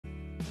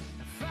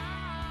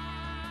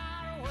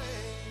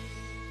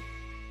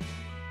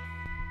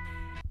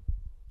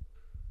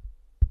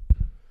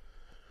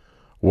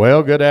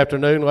Well, good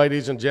afternoon,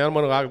 ladies and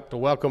gentlemen. I'd like to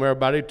welcome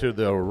everybody to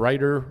the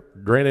Raider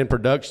Drennan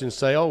Production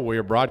Sale. We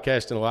are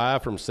broadcasting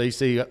live from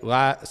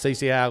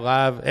CCI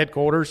Live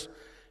headquarters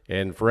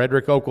in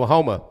Frederick,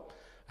 Oklahoma.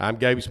 I'm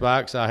Gabe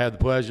Spikes. I have the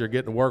pleasure of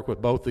getting to work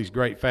with both these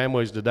great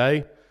families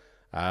today.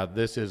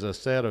 This is a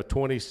set of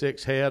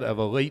 26 head of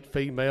elite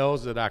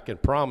females that I can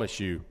promise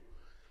you,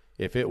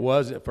 if it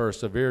wasn't for a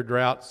severe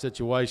drought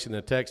situation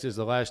in Texas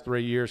the last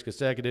 3 years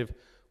consecutive,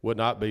 would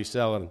not be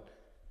selling.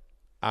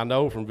 I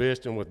know from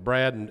visiting with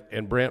Brad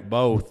and Brent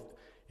both,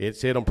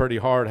 it's hit them pretty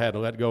hard, had to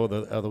let go of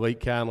the elite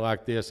kind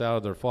like this out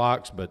of their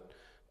flocks, but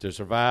to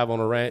survive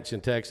on a ranch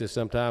in Texas,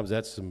 sometimes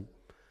that's some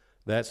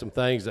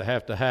things that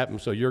have to happen.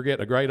 So you're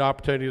getting a great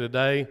opportunity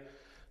today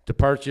to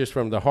purchase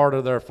from the heart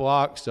of their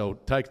flock, so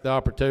take the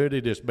opportunity,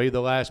 just be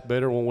the last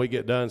bidder when we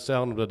get done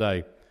selling them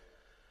today.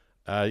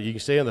 You can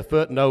see in the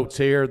footnotes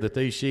here that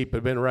these sheep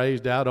have been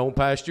raised out on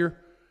pasture,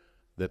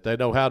 that they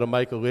know how to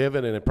make a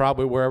living, and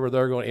probably wherever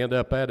they're going to end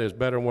up at is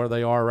better than where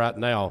they are right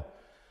now.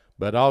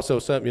 But also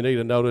something you need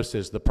to notice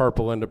is the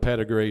purple and the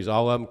pedigrees.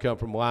 All of them come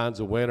from lines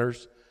of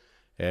winners.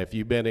 If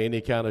you've been to any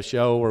kind of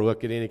show or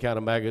look at any kind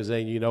of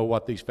magazine, you know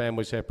what these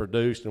families have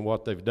produced and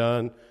what they've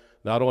done,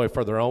 not only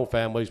for their own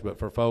families, but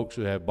for folks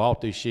who have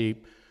bought these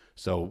sheep.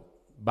 So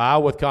buy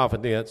with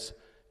confidence.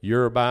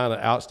 You're buying an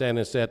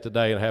outstanding set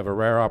today and have a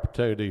rare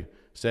opportunity to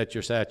set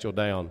your satchel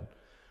down.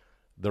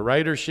 The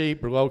Raider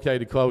sheep are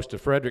located close to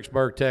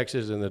Fredericksburg,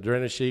 Texas, and the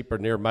Drennan sheep are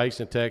near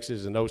Mason,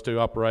 Texas, and those two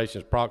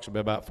operations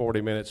approximately about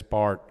 40 minutes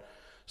apart.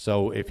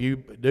 So if you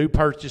do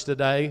purchase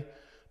today,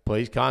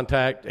 please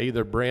contact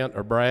either Brent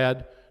or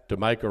Brad to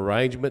make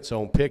arrangements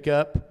on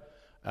pickup.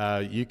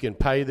 You can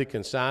pay the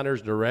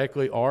consigners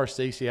directly or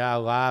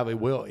CCI Live. It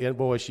will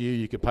invoice you.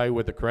 You can pay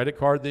with a credit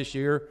card this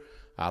year.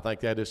 I think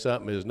that is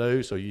something that's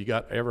new, so you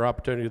got every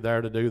opportunity there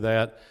to do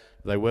that.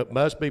 They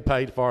must be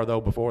paid for,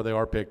 though, before they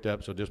are picked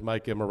up, so just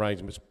make them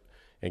arrangements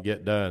and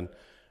get done.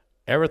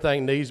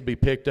 Everything needs to be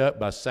picked up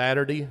by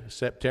Saturday,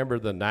 September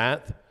the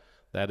 9th.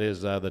 That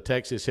is the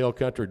Texas Hill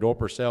Country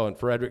Dorper Sale in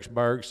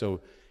Fredericksburg,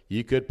 so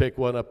you could pick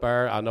one up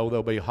there. I know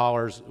there'll be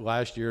haulers.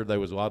 Last year there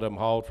was a lot of them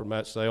hauled from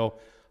that sale.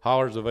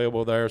 Haulers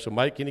available there, so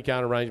make any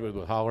kind of arrangement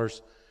with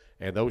haulers,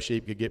 and those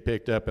sheep could get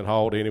picked up and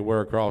hauled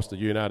anywhere across the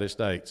United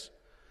States.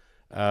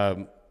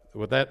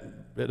 With that,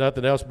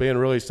 nothing else being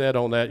really said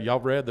on that, y'all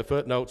read the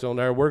footnotes on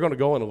there. We're going to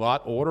go in a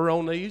lot order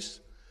on these.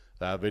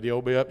 Video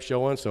will be up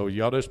showing, so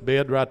y'all just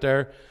bid right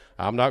there.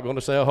 I'm not going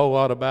to say a whole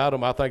lot about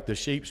them. I think the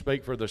sheep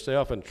speak for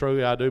themselves, and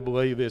truly I do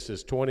believe this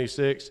is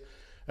 26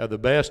 of the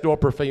best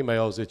Dorper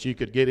females that you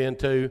could get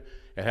into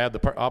and have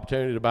the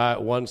opportunity to buy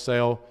at one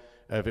sale.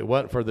 If it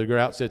wasn't for the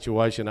drought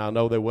situation, I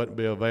know they wouldn't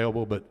be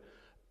available. But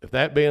if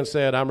that being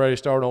said, I'm ready to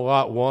start on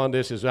lot one.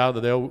 This is out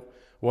of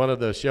one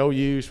of the show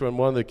ewes from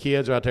one of the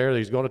kids right there.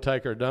 He's going to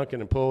take her dunking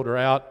and pulled her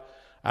out.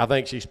 I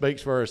think she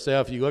speaks for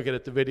herself. You look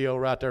at the video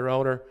right there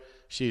on her.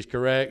 She's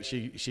correct.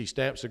 She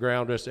stamps the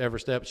ground just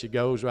every step she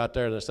goes right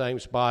there in the same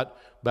spot,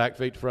 back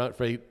feet to front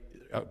feet.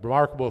 A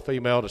remarkable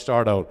female to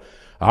start on.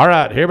 All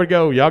right, here we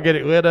go. Y'all get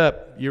it lit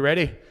up. You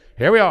ready?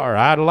 Here we are,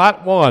 out of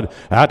lot one.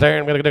 Out there,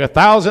 I'm going to get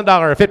 $1,000,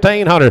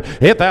 $1,500,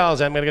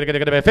 $1,000. I'm going to get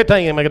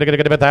 $15. I'm going to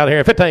get $1,000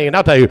 here, $15.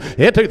 Now two,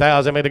 hit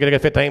 $2,000. I'm going to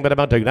get $15, but I'm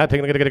on two. Now I'm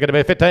going to get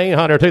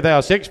 $1,500,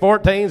 $2,000, 6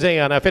 14s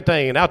in.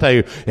 15. Now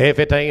two, hit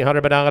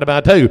 $1,500, but I'm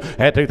about two.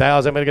 At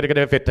 $2,000, I'm going to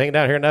get $15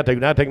 down here. Now two.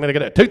 Now I'm going to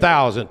get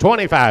 $2,000,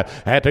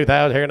 25. At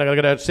 $2,000 here, I'm going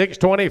to get 6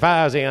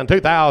 25s in.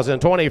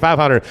 $2,000,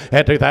 2,500.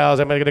 At $2,000,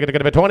 I'm going to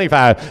get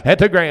 25. At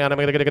 $2,000, I'm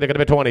going to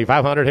get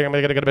 2,500 here. I'm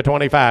going to get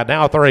 25.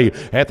 Now three.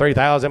 At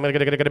 $3,000, I'm going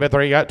to get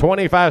 3. Got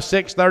 25,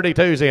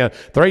 632s in.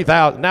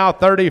 3,000. Now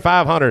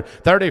 3,500.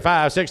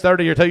 35,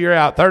 630. You're 2. You're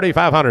out.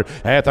 3,500.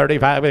 At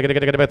 35, we're going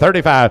to get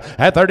 35.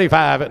 At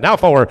 35. Now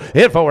 4.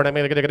 Hit 4. And I'm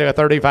going to get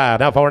 35.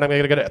 Now 4. And I'm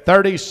going to get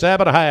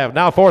 37.5.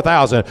 Now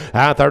 4,000.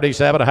 At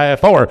 37.5.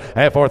 4.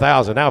 At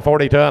 4,000. Now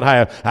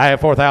 42.5. I have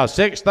 4,000.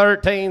 6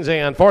 13s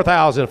in.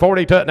 4,000.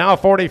 42. Now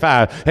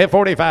 45. At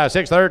 45.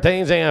 6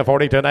 13s in.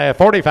 42.5.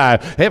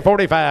 45. At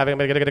 45. I'm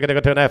going to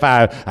get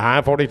 2.5.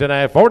 I'm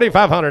 42.5.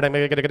 4,500. I'm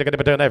going to get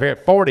 2.5 here.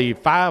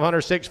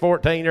 4,500,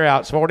 614, you're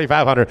out. It's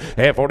 4,500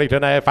 at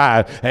 42.5,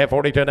 5 at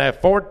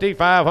 42.5,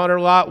 4,500,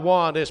 lot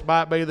one. This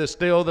might be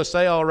still the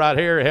sale right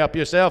here. Help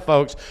yourself,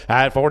 folks.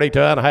 At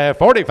 42.5,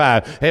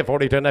 45 at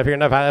 42.5 here,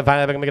 5.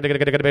 I'm going to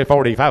get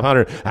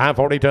 4,500. I'm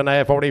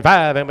 42.5,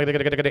 45. I'm going to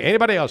get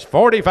anybody else?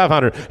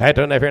 4,500 at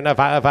 2.5 here,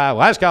 5.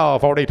 Last call.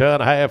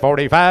 42.5,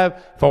 45,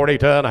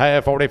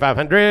 42.5,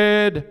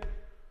 4,500.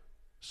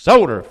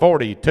 Sold her.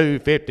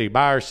 42.50,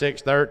 buyer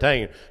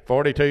 613.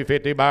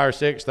 42.50, buyer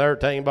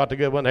 613. Bought the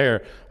good one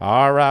here.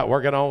 All right,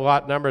 working on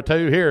lot number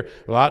 2 here.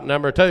 Lot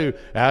number 2.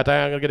 Out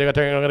there, I'm going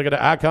to get an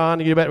icon.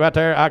 You bet right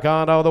there.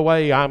 Icon all the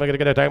way. I'm going to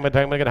get a how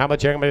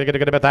much here? I'm going to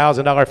get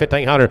 $1,000,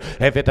 1,500.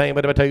 At 15,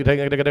 but 2, I'm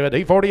going to get a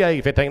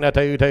D48. 15 at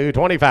 2,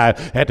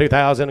 225. At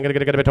 2,000, I'm going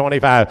to get a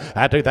 25.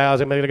 At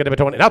 2,000, I'm going to get a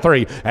 20. Now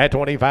 3. At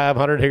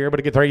 2,500 here, but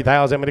to get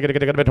 3,000, I'm going to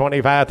get a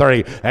 25.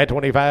 3. At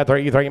 25,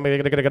 3, I'm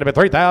going to get a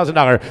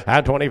 $3,000.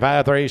 At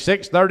 25, 3,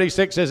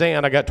 636 is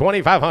in. I got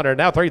 2,500.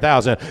 Now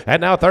 3,000.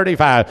 And now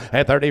 35.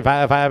 At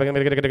 35, 5. I'm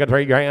going to get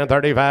 $3,000.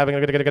 35. I'm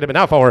going to get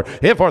now 4.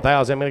 Hit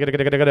 4,000. I'm going to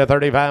get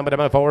 35. But I'm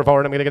at 4.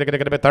 I'm going to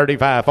get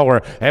 35.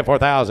 4. At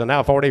 4,000.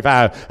 Now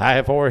 45. I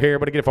have 4 here,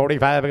 but I get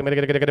 45. I'm going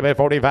to get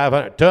 45.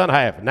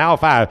 2.5. Now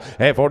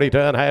 5. At 42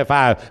 and a half.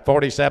 5.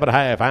 47 and a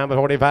half. I'm at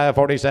 45.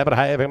 47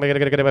 and a half. I'm going to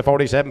get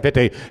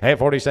 47.50. At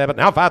 47.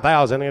 Now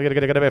 5,000. I'm going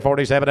to get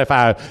 47 at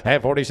 5.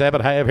 At 47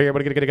 and a half here,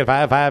 but I'm going to get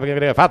 5. I'm going to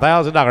get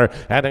 $5,000.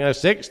 And then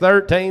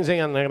 613's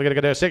in. I'm going to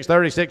get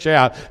 636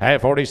 out.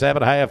 At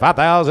 47 and a half.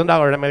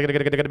 $5,000. I'm going to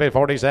get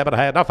 47 and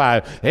a half. Now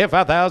 5. Hit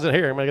 5,000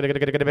 here. I'm going to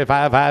get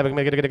 5. I'm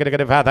going to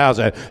get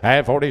 5,000.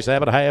 At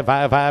 47 and a half.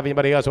 5.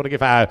 Anybody else want to get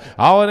 5?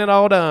 All in and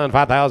all done.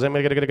 5,000. I'm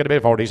going to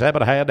get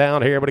 47 and a half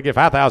down here, but to get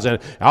 5,000.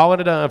 All in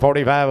and done.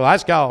 45.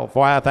 Let's go.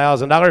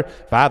 $5,000.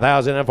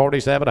 5,000 and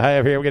 47 and a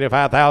half here. We get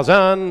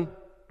 5,000.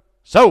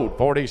 Sold.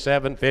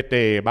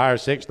 47.50. Buyer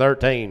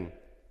 613.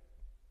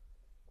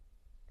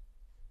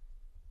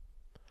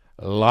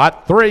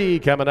 Lot 3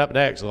 coming up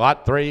next.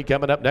 Lot 3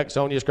 coming up next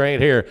on your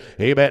screen here.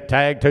 He bet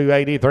tag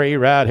 283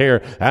 right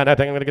here. And I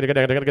think I'm going to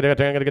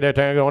get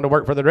going to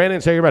work for the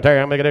Drennings here right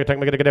there. I'm going to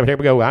get here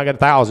we go. I got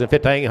 1,000,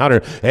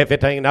 1,500, at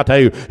 15, now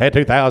 2, at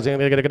 2,000. I'm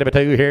going to get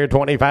 2 here,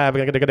 25. I'm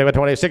going to get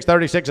 20,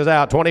 636 is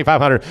out,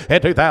 2,500,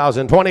 at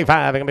 2,000,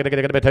 25. I'm going to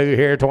get 2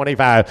 here,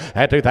 25,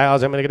 at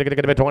 2,000. I'm going to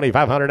get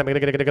 2,500. I'm going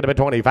to get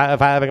 25,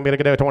 5. I'm going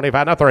to get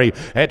 25, now 3,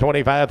 at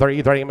 25,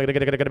 3, 3. I'm going to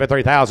get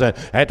 3,000,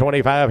 at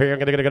 25 here. I'm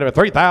going to get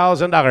 3,000. At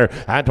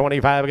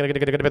 25, I'm going to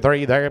get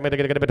 3 there. I'm going to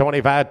get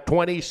 25,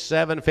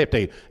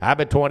 27.50. I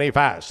bet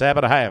 25,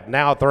 7.5.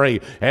 Now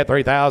 3 at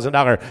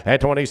 $3,000.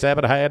 At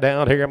 27.5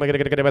 down here. I'm going to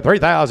get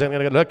 3,000. I'm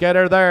going to look at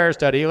her there.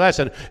 Study your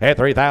lesson. At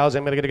 3,000,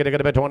 I'm going to get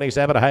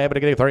 27.5. I'm going to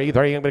get 3,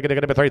 3. I'm going to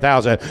get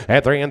 3,000.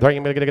 At 3 and 3,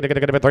 I'm going to get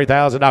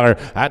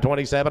 $3,000. At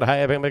 27.5,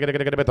 I'm going to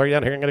get 3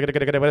 down here. I'm going to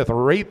get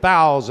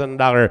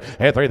 $3,000.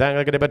 At 3,000,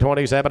 I'm going to get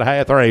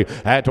 27.5, 3.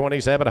 At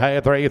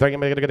 27.5, 3, 3. I'm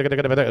going to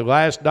get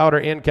last daughter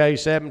NK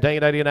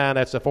 1789.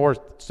 That's the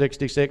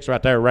 466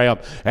 right there,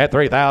 ramp. At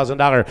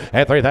 $3,000.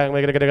 At 3,000, I'm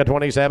going to get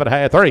 27.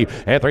 At 3.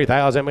 At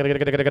 3,000, I'm going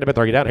to get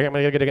 3 down here. I'm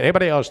going to get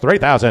anybody else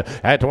 3,000.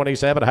 At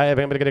 27. I'm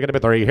going to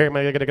get 3 here. I'm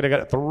going to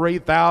get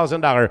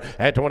 $3,000.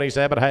 At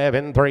 27.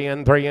 And 3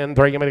 and 3 and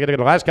 3. I'm going to get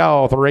last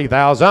call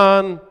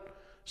 3,000.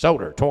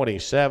 Sold her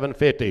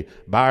 27.50.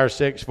 Buyer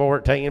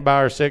 614.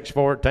 Buyer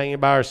 614.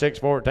 Buyer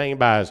 614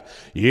 buys.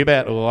 You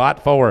bet.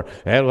 Lot 4.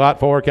 And lot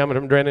 4 coming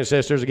from Drennan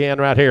Sisters again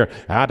right here.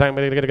 I'm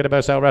going to get a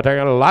best sell right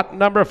there. Lot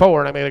number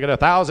 4. And I'm going to get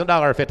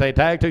 $1,000. 15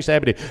 tag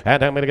 270.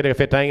 And I'm going to get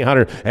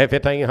 1,500. At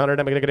 1,500,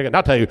 I'm going to get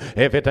not 2.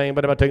 At 15,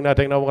 but about 2,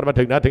 nothing. No, what about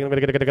 2, nothing. I'm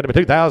going to get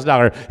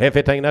 $2,000. At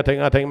 15, nothing.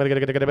 I'm going to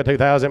get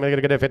 2,000. I'm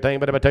going to get 15,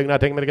 but about 2,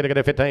 nothing. I'm going to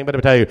get 15, but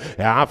about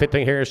 2. I'm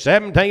 15 here.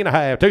 17 and a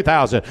half.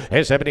 2,000.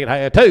 And 17 and a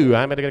half. 2.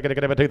 I'm going to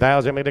get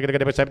 2,000. I'm going to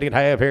get 17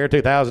 half here,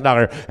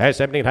 $2,000. At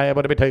 17 half,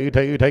 would it be 2?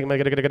 I'm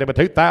going to get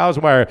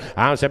 2,000 where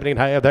I'm 17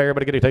 half there,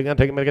 but get 2. I'm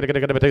going to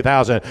get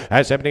 2,000.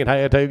 At 17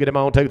 half, 2, get him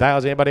on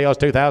 2,000. Anybody else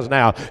 2,000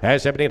 now?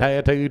 At 17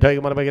 half, 2, I'm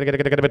going to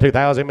get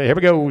 2,000. Here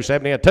we go.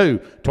 70 at 2,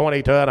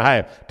 22 and a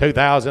half.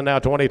 2,000 now,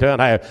 22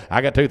 and a half.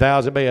 I got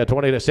 2,000 bid,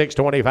 20 to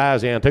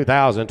 625s in,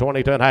 2,000,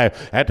 22 and a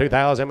half. At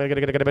 2,000, I'm going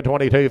to get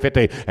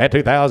 22.50. At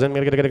 2,000, I'm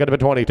going to get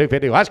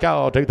 22.50. Let's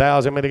go.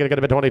 2,000, I'm going to get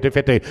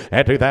 22.50.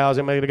 At 2,000,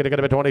 I'm going to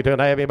get 22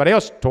 and a half. Anybody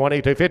else?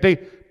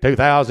 22.50.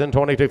 2,000,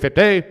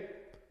 22.50.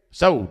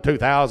 Sold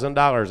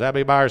 $2,000. That'll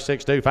be buyer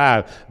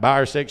 625.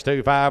 Buyer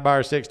 625.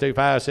 Buyer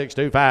 625.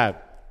 625.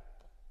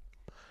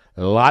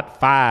 Lot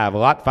 5.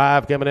 Lot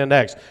 5 coming in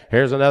next.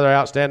 Here's another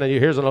outstanding.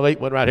 Here's an elite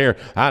one right here.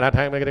 I'm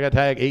going to get a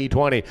tag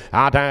E20.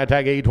 I'm going to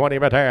tag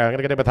E20 right there. I'm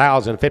going to get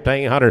 1,000,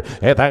 1,500.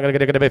 I'm going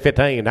to get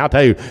 15. Now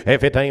 2.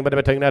 At 15,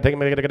 but 2, nothing. I'm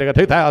going to get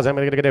 2,000. I'm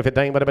going to get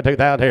 15, but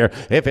 2,000 here.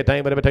 At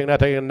 15, but 2,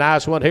 nothing.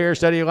 Nice one here.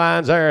 Steady your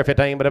lines there.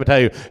 15, but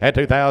 2. At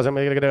 2,000, I'm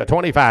going to get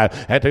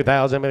 25. At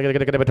 2,000, I'm going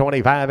to get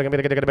 25. I'm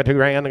going to get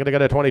 $2,000. I'm going to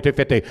get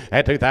 22.50.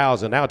 At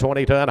 2,000, now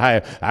 22 and a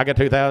half. I got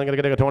 2,000. I'm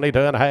going to get 22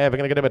 and a half. I'm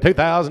going to get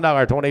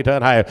 $2,000. 22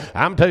 and a half.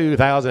 I'm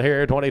 2,000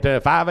 here, 22,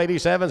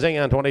 587's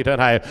in, 22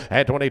 and a half.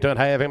 At 22 and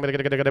a half, I'm going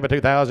to get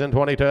 2,000,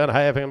 22 and a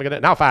half. I'm going to get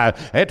it now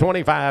 5. At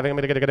 25, I'm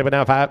going to get it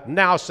now 5.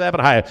 Now 7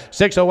 and a half.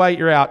 608,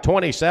 you're out.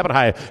 27 and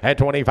a half. At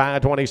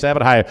 25,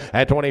 27 and a half.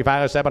 At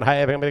 25, 7 and a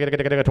half. I'm going to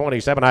get a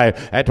 27 and a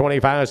half. At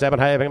 25, 7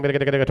 and a half. I'm going to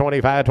get a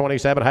 25,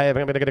 27 and a half.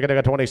 I'm going to get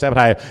a 27 and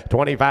a half.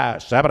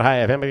 25, 7 and a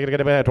half. I'm going to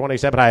get a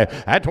 27 and a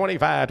half. At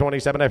 25,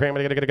 27 and a half. I'm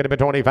going to get a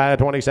 25,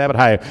 27 and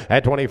a half.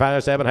 At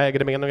 25, 7 and a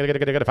half. I'm going to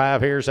get a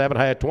 5 here, 7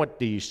 and a half.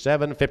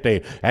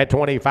 27.50. At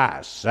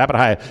 25, 7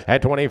 and a half.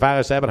 At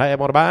 25, 7 and a half.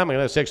 Want to buy them? I'm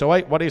going to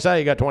 608. What do you say?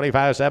 You got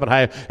 25, 7 and a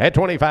half. At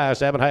 25,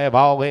 7 and a half.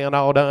 All in,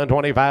 all done.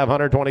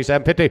 2,500,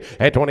 27.50.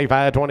 At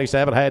 25,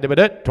 27 had to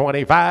be it.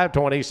 25,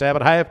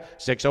 27 and a half.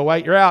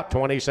 608, you're out.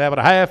 27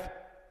 and a half.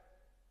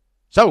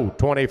 So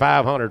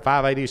 2,500,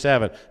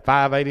 587,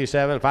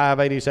 587,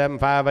 587,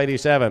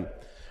 587.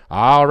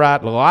 All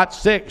right, lot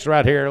 6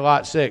 right here,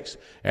 lot 6.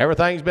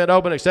 Everything's been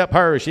open except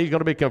her. She's going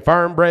to be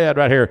confirmed bred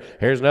right here.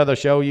 Here's another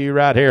show you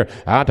right here.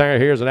 I'll tell you,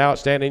 here's an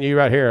outstanding you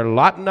right here.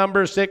 Lot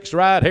number 6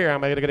 right here.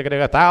 I'm going to get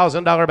a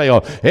 $1,000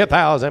 bill.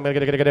 1,000. I'm going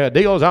to get a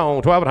deal's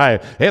on 12 and a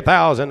half.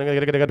 1,000. I'm going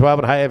to get a 12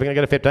 and a half. I'm going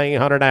to get a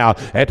 1,500 now.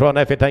 At 12 and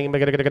a half, 15. I'm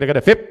going to get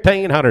a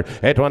 1,500.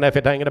 At 12 and a half,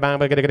 15. I'm going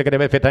to get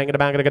a 15. I'm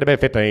going to get a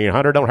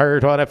 1,500 on her.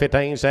 12 and a half,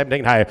 15. 17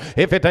 and a half.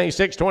 If 15,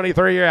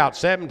 623, you're out.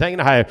 17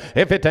 and a half.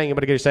 If 15, I'm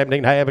going to get a 17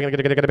 and a half. I'm going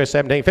to get a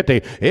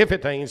 1750. If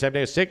 15,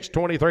 17,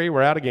 623,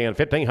 we're out again.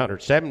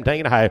 1,500. 17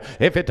 and a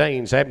half. If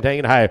 15, 17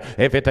 and a half.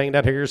 If 15,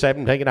 that here,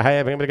 17 and a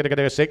half. I'm going to get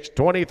a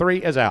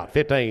 623 is out.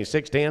 15,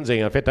 610's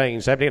in.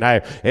 15, 17 and a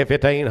half. If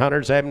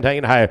 1,500, 17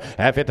 and a half.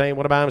 At 15,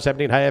 what about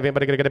 17 and a half?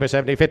 Anybody going to get a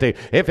 70, 50?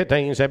 If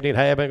 15, 17 and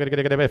a half, I'm going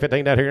to get a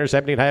 15 that here,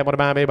 17 and a half. What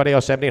about anybody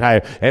else? 17 and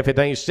a half. If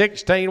 15,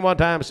 16 one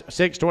time,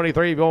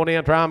 623 going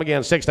in, try them again.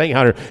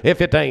 1,600. If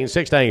 15,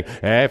 16.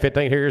 If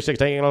 15 here,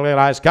 16,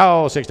 let's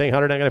go.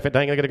 1,600, I'm going to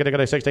 15, I'm going to get a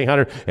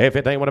 1,600. If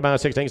 15, what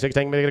about 16,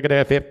 16, I'm going to get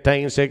a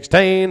 15,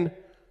 16.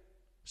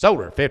 Sold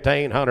her.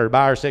 1,500.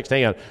 Buyer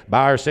 610.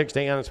 Buyer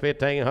 610 is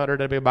 1,500.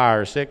 It'll be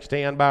buyer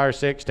 610. Buyer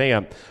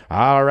 610.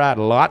 All right.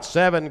 Lot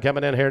 7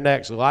 coming in here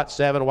next. Lot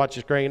 7. Watch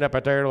your screen up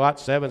right there. Lot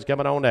 7's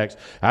coming on next.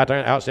 I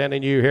turn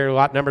outstanding you here.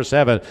 Lot number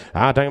 7.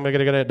 I think I'm going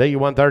to get a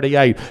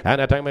D138.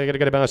 And I think I'm going to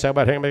get about $1,000.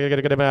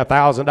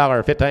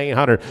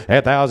 $1,500.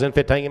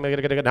 1,015. I'm going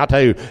to get now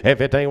 2. At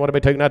 15, what will be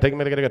 2? Nothing. I'm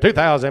going to get a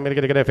 2,000. I'm going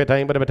to get a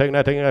 15. But it'll be 2.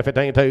 Nothing.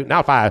 15. 2.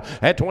 Now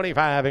 5. At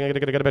 25. I'm going to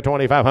get a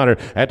 2,500.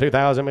 At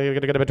 2,000. I'm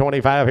going to get a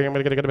 25 here. I'm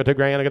going to get a $2,000.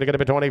 I'm going to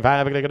get a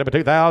 25. I'm going to get a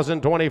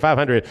 2,000.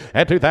 2,500.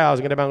 At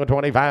 2,000. Get about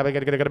 25. I'm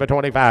going to get a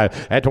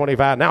 25. At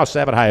 25. Now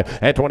 7 high.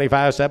 At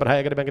 25. 7 high.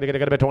 I'm going to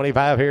get a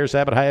 25 here.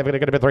 7 high. I'm going to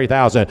get a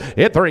 3,000.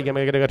 At 3. I'm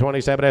going to get a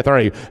 27 at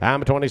 3.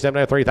 I'm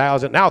 27 at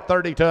 3,000. Now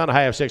 32 and a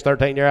half.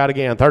 613. You're out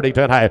again.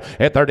 32 and a half.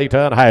 At 32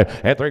 and a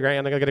half. At $3,000.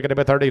 I'm going to get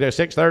a 32.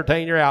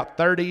 613. You're out.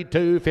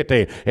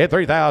 32.50. At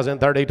 3,000.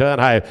 32 and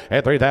a half.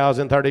 At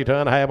 3,000. 32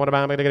 and a half. What am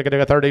I going to get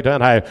a 32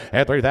 and a half?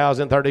 At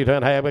 3,000. 32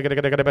 and a half. I'm going to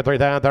get a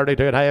 3,000.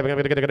 32 and a half. I'm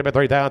going to get a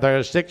 3,000.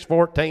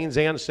 614's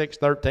in.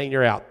 613.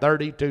 You're out.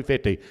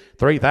 32.50.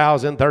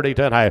 3,000.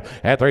 32 and a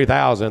half. At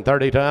 3,000.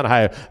 32 and a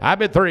half. I've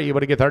been 3. You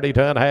would get 32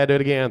 and a half. Do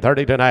it again.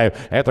 32 and a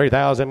half. At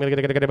 3,000. I'm going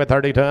to get a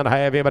 32 and a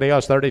half. Anybody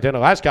else? 32 and a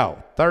half. Let's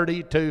go.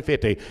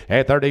 32.50.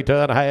 At 32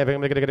 and a half. I'm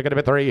going to get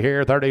a 3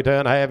 here. 32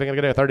 and a half. I'm going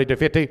to get a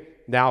 32.50.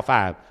 Now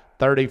 5.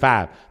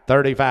 35.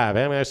 35.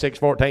 How many?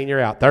 614. You're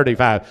out.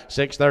 35.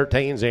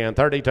 613's in.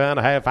 32 and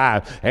a half.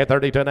 5. At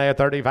 32 and a half.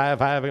 35.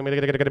 5. I'm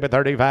going to get a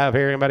 35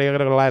 here. Anybody going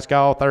to go last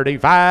call?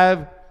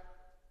 35.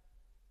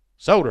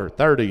 Sold her.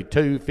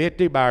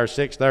 32.50. Buyer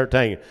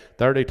 613.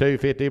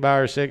 32.50.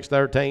 Buyer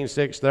 613.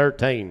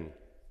 613.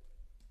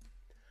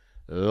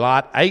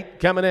 Lot 8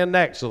 coming in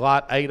next.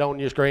 Lot 8 on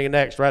your screen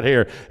next right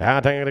here.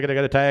 I think I'm going to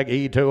get a tag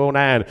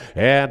E209.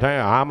 And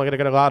I'm going to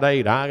get a lot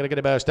 8. I'm going to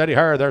get a study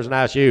her. There's a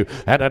nice U.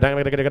 And I think I'm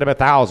going to get a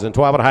 1,000.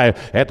 12 and a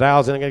half.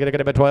 1,000. I'm going to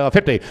get a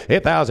 12.50.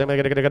 1,000. I'm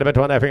going to get a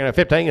 12 and a half.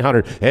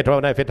 1,500. 12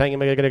 and a half. 15. I'm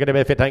going to get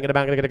a 15. I'm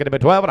going to get a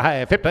 12 and a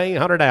half.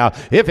 1,500 now.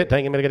 If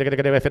 15. I'm going to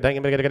get a 15.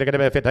 I'm going to get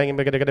a 15. I'm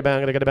going to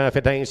get a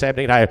 15.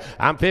 17 and a half.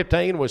 I'm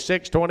 15 with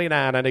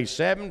 629. I need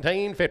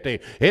 17.50.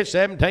 It's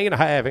 17 and a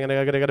half. I'm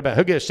going to get a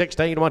who gets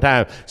 16 one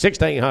time.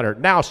 1,600.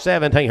 Now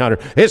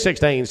 1,700. It's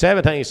 16.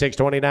 17.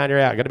 629. You're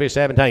out. Going to be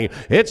 17.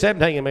 It's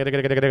 17. I'm going to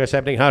get a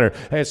 1,700.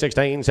 It's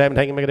 16.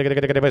 17. I'm going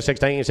to get a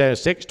 16.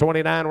 Says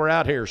 629. We're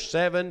out here.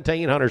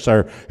 1,700,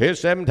 sir.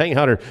 It's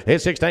 1,700.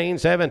 It's 16.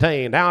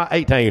 17. Now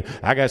 18.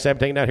 I got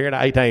 17 out here.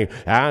 Now 18.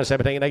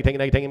 17.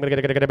 18. 18. I'm going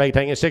to get a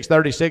 18. It's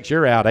 636.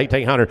 You're out.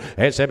 1,800.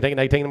 At 17.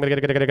 18. I'm going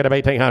to get a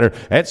 1,800.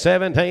 At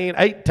 17.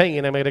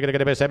 18. I'm going to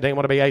get a 17.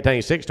 Want to be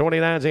 18.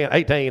 629's in.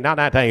 18. Now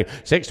 19.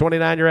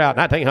 629. You're out.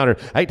 1,900.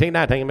 18.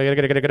 19. I'm going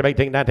to get a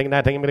 18. 19.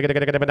 19. I'm going to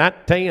get a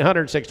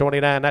 1,900.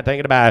 629.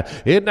 19 to buy.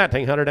 It's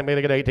 1,900. I'm going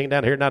to get 18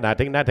 down here. Now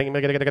 19. 19. I'm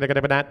going to get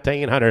a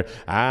 1,900.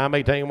 I'm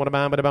 18. Want to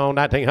buy? But I'm on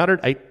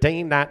 1,900.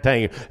 18.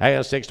 19.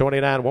 Has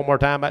 629. One more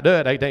time. I do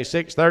it. 18.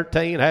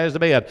 613 has the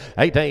bid.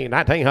 18.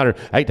 1,900.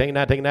 18.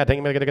 19. 19.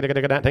 I'm going to get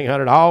a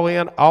 1,900. All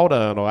in. All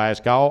done.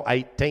 Last call.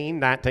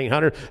 18.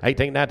 1,900.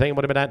 18. 19.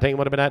 Would have been 19.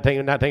 Would have been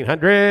 19.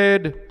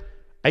 1,900.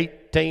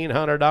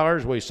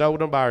 $1,800. We sold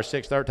them by our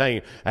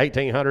 613.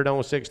 1,800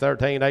 on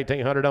 613.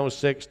 1,800 on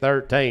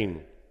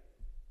 613.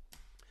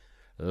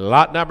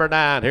 Lot number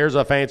 9. Here's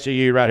a fancy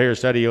U right here.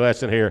 Study your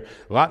lesson here.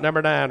 Lot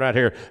number 9 right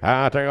here.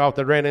 I'll take off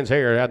the Drennings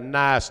here. A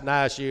nice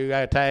U.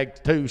 Tag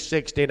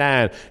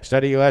 269.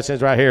 Study your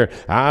lessons right here.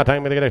 I'll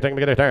take me to get a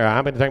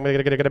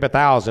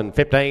 1,000.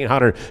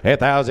 1,500.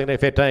 1,000 at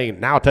 15.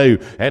 Now 2.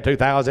 At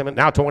 2,000.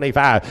 Now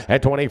 25.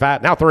 At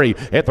 25. Now 3.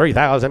 At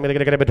 3,000. I'm going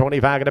to get a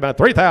 25. Get about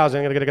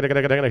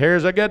 3,000.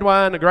 Here's a good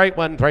one. A great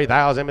one.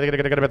 3,000. I'm going to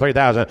get a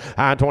 3,000.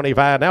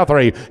 25. Now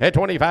 3. At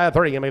 25.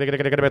 3. I'm going to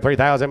get a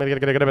 3,000. I'm going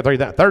to get a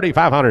 3,000.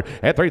 3,500. 3,500.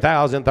 At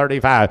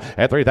 3,035.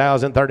 At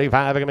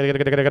 3,035. I'm going to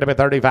get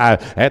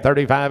 35. At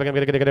 35, I'm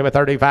going to get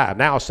 35.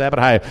 Now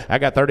 7.5. I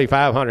got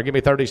 3,500. Give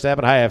me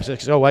 37.5.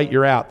 608.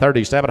 You're out.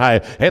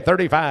 37.5. At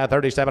 35.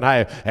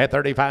 37.5. At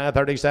 35.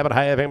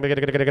 37.5. I'm going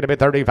to get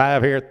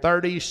 35 here.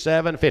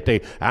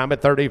 37.50. I'm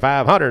at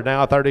 3,500.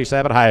 Now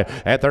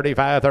 37.5. At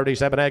 35.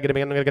 37.5. Get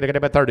me. I'm going to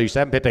get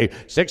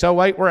 37.50.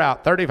 608. We're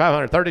out.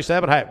 3,500.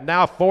 37.5.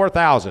 Now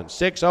 4,000.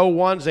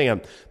 601's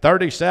in.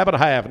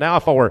 37.5. Now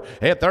 4.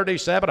 At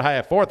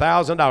 37.5.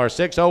 $4,000.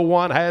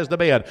 601 has the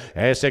bid.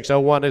 As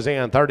 601 is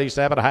in.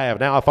 37.5.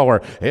 Now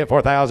 4. At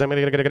 4,000. I'm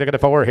going to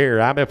get 4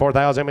 here. I'm at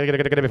 4,000. I'm going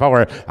to get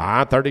 4.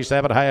 I'm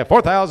 37.5.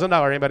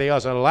 $4,000. Anybody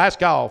else? Last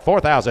call.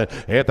 4,000.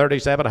 At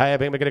 37.5.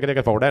 I'm going to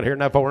get 4. Down here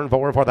now 4 and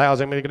 4.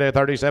 4,000. I'm going to get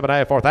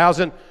 37.5.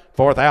 4,000.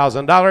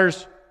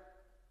 $4,000.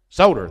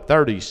 Sold her.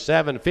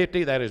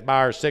 37.50. That is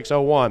buyer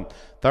 601.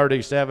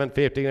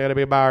 37.50. That'll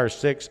be buyer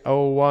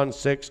 601.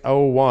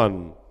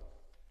 601.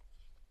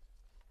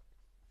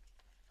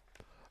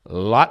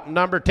 Lot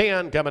number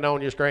 10 coming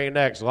on your screen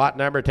next. Lot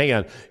number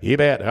 10. You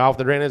bet. Off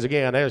the Drennans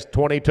again. There's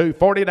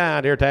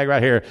 22.49 here. Tag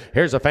right here.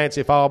 Here's a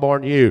fancy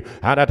Fallborn U.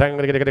 I'm going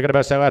to get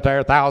a sell out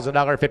there. $1,000.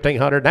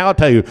 1,500. Now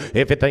 2.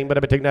 If 15 would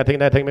have been 19,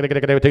 19. I'm going to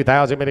get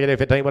 2,000. I'm going to get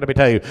 15 would have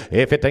been 2.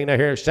 If 15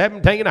 here,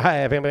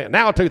 17.5.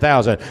 Now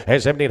 2,000. At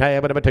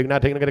 17.5 would have been 2.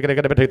 19. I'm going to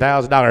get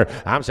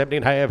 $2,000. I'm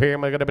 17.5 here.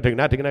 I'm going to get 2.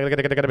 19. I'm going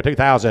to get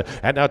 2,000.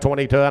 And now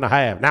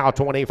 22.5. Now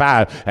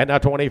 25. And now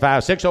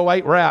 25.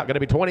 608. We're out. Going to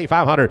be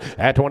 2,500.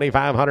 At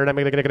 2,500. I'm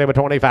going to get a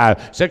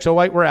 25.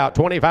 608, we're out.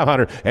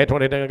 2,500. At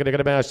 22, I'm going to get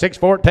about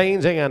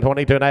 614's in.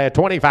 22 and I at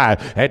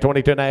 25. At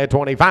 22 and I at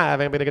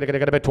 25. I'm going to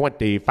get about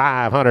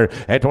 2,500.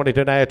 At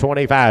 22 and I at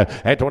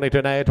 25. At 22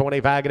 and I at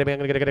 25. I'm going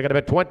to get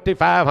about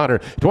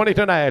 2,500.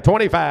 22 and I at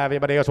 25.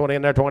 Anybody else want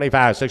in there?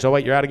 25.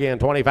 608, you're out again.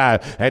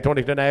 25. At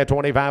 22 and I at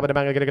 25. I'm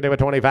going to get about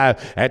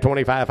 25. At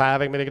 25.5.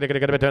 I'm going to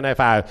get about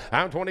 25.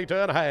 I'm 22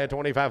 and I at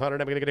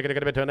 2,500. I'm going to get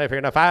about 2,500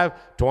 here. Now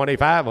 5.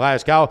 25.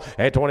 Last call.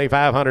 At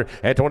 2,500.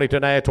 At 22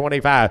 and I at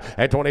 25.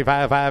 At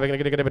 25.5, I'm going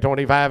to get a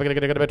 25. I'm going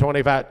to get a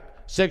 25.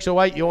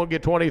 608, you won't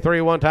get 23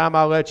 one time.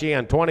 I'll let you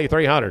in.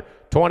 2,300.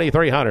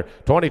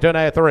 2,300. 22 and a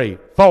half, 3.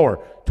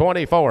 4.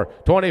 24,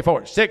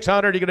 24,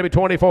 600, you're going to be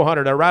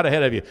 2,400. They're right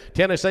ahead of you.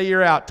 Tennessee,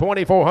 you're out.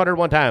 2,400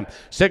 one time.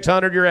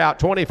 600, you're out.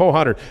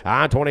 2,400.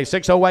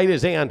 2608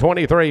 is in.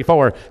 23,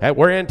 4.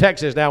 We're in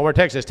Texas now. We're in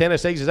Texas.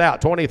 Tennessee's is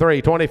out.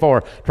 23,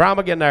 24. Try them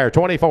again there.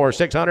 24,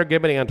 600,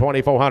 give it in.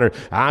 2,400.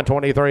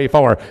 23,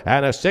 4.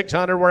 And a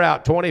 600, we're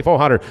out.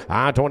 2,400.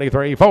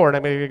 23, 4. And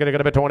I'm going to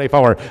get a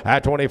 24.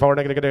 At 24, I'm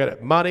going to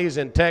get money's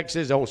in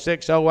Texas.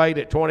 0608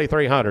 at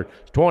 2,300.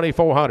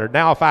 2,400.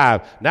 Now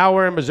 5. Now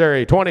we're in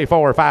Missouri.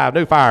 24, 5.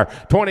 New fire.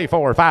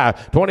 24,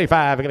 5.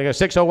 25. I'm going to go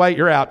 608.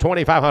 You're out.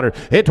 2,500.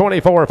 Hit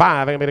 24,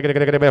 5. I'm going to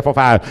get a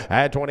 5.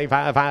 At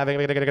 25, 5. I'm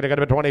going to get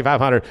a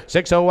 2,500.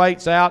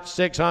 608's out.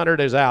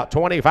 600 is out.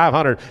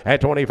 2,500.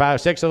 At 25,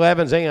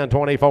 611's in.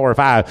 24,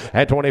 5.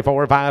 At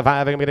 24, 5.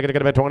 I'm going to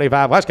get a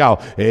 25. Let's go.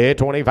 Hit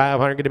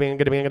 2,500. Get me in.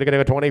 Get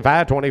a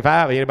 25.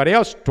 25. Anybody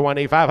else?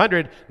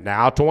 2,500.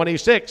 Now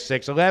 26.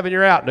 611.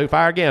 You're out. New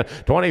fire again.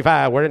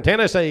 25. We're in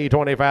Tennessee.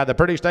 25. The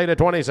pretty state of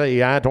Tennessee.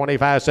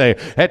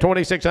 25C. At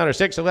 2,600.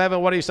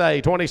 611. What do you say?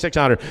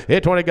 2,600.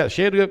 Hit 20.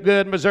 Should look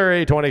good.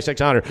 Missouri.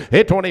 2,600.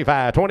 Hit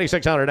 25.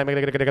 2,600. I'm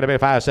going to get a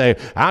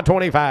 5C. I'm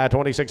 25.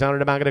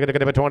 2,600. I'm going to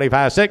get a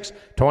 25. 6.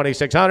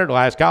 2,600.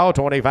 Last call.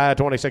 25.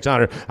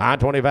 2,600. I'm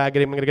 25.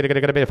 I'm going to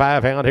get a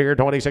 5 pound here.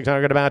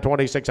 2,600. Get about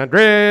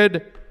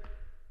 2,600.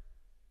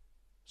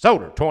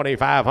 Sold her.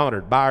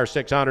 2,500. Buyer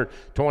 600.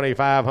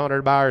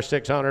 2,500. Buyer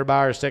 600.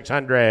 Buyer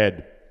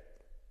 600.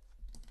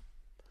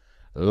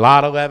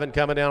 Lot 11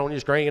 coming down on your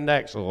screen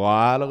next.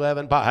 Lot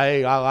 11.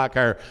 Hey, I like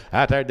her.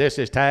 Out there, this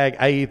is tag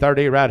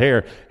A30 right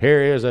here.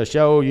 Here is a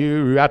show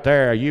you right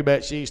there. You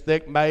bet she's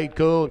thick, made,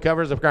 cool, and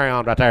covers the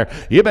ground right there.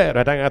 You bet.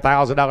 I think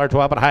 $1,000,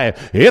 12 and a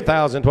half. Hit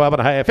 1,000, 12 and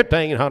a half.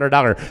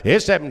 $1,500.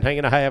 It's 17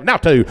 and a half. Now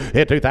 2.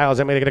 Hit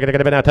 2,000.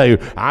 Now 2.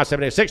 I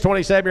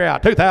 627. You're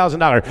out.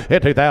 $2,000.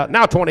 Hit 2,000.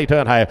 Now 22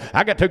 and a half.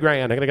 I got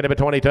 $2,000. I'm going to get a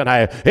 22 and a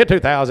half. Hit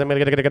 2,000. I'm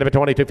going to get a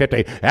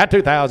 22.50. At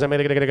 2,000. I'm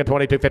going to get a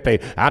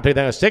 22.50. At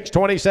 2,000.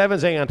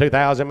 627. In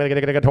 2,000, I'm going to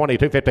get a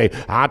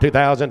 22.50. On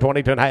 2,000,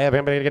 22 and a half,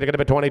 I'm going to get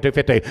a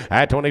 22.50.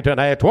 At 22 and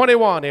a half,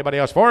 21. Anybody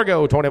else?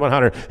 Forgo,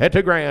 2,100. At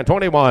 $2,000,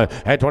 21.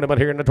 At 21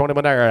 here and the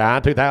 21 there.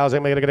 On 2,000,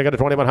 I'm going to get a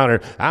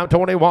 2,100. I'm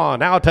 21.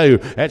 Now 2.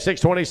 At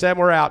 627,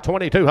 we're out.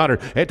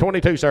 2,200. At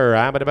 22, sir.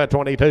 I'm at about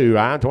 22.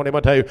 I'm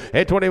 21, 2.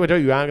 At 21,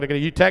 I'm going to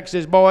get you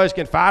Texas boys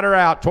can fight her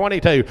out.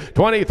 22.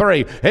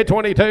 23. At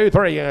 22,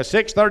 3.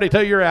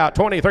 632, you're out.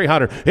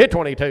 2,300. At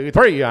 22,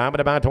 3. I'm at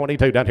about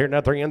 22. Down here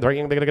now 3 and 3.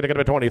 I'm going to get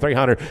a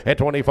 2,300. at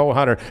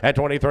 2,400, at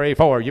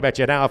 23.4. You bet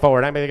you now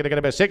forward. I'm going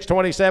to be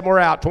 627. We're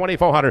out.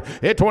 2,400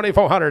 at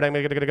 2,400. I'm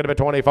going to be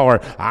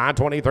 24. On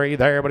 23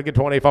 there, but get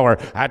 24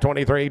 at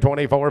 23,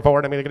 24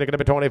 forward. I'm going to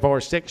be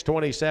 24.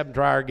 627.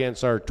 Try again,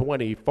 sir.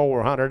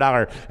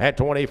 $2,400 at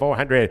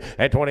 2,400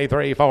 at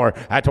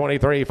 23.4 at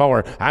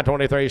 23.4 at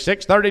 23.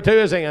 632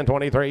 is in.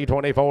 23,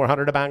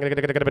 2,400. I'm going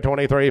to be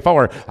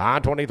 23.4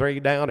 on 23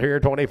 down here.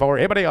 24.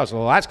 Everybody else,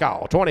 let's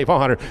go.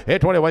 2,400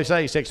 at 20. What do you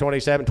say?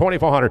 627.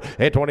 2,400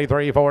 at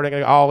 23 forward.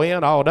 All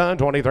in, all done.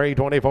 23,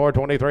 24,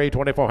 23,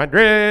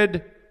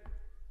 2,400.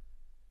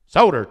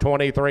 Sold her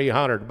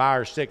 2,300.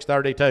 Buyer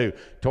 632.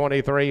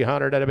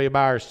 2,300. That'll be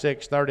buyer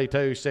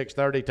 632.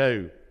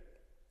 632.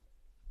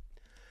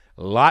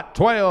 Lot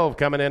 12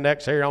 coming in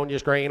next here on your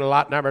screen.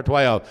 Lot number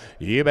 12.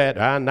 You bet.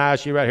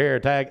 Nice you right here.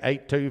 Tag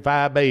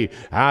 825B.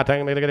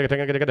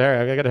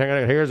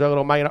 Here's a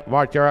little main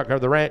matriarch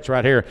of the ranch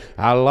right here.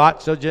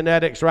 Lots of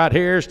genetics right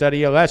here. Study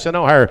your lesson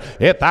on her.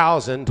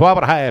 1,000, 12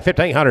 and a half,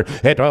 1,500.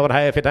 12 and a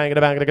half, 15. Get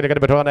a bank. Get a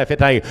 12 and a half,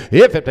 15.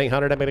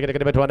 1,500. I'm going to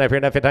get a 12 and a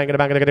half, 15. Get a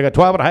bank. Get a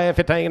 12 and a half,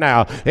 15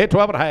 now. 12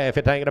 and a half,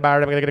 15. Get a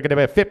buyer. I'm going to get a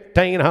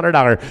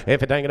 $1,500.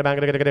 15. Get a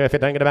bank. Get a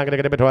 15. Get a bank.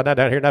 Get a 12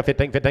 down here now.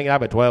 15, 15.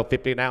 I'm at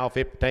 12.50 now.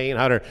 15.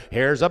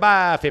 Here's a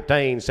buy.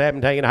 15,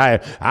 17 and a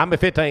half. I'm at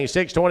 15.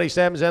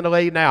 627's in the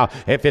lead now.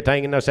 At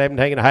 15, no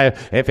 17 and a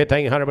half. At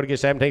 1,500, we'll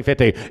get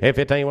 1750. At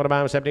 15, what am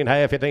I? 17 and a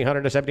half.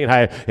 1,500 to 17 and a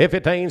half. At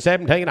 15,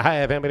 17 and a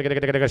half. I'm going to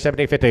get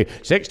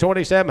 1750.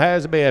 627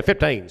 has a bid.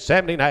 15,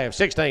 17 and a half.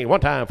 16,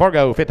 one time.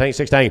 Forgo. 15,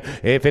 16.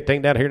 At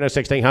 15 down here, no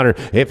 1,600.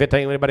 At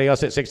 15, anybody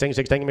else at 16,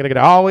 16. I'm going to get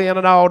all in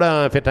and all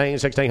done. 15,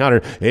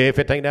 1,600. At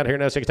 15 down here,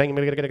 no 16. I'm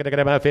going to get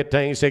about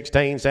 15,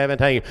 16,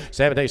 17.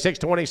 17,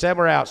 627,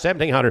 we're out.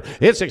 1,700.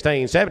 It's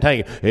 16,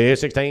 17. It's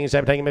 16,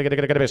 17. I'm going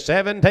to get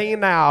 17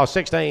 now.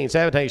 16,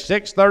 17.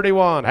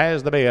 631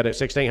 has the bid at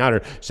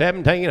 1,600.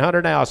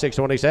 1,700 now.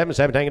 627.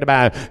 17 to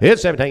buy.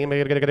 It's 17. I'm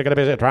going to get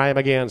a try him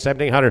again.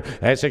 1,700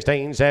 at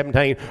 16,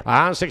 17.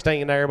 On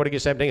 16 there. What to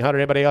get 1,700?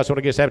 Anybody else want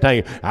to get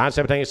 17? On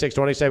 17,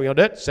 627. You'll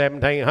do it.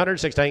 1,700,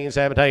 16,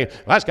 17.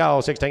 Let's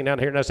go. 16 down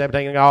here now.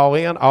 17 all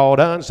in, all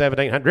done.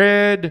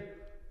 1,700.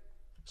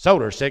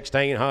 Sold her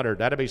 1,600.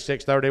 That'll be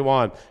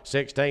 631.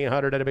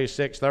 1,600. That'll be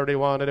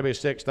 631. That'll be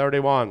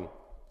 631.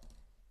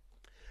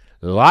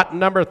 Lot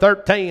number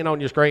 13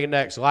 on your screen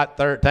next. Lot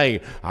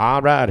 13.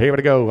 All right, here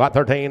we go. Lot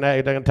 13.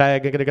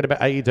 Tag. Going to get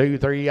about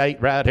 8238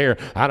 right here.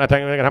 I'm not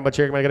how much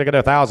here. I'm going to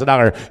get $1,000.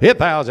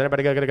 1,000.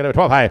 Everybody going to get a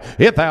 12 high.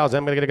 1,000.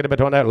 I'm going to get a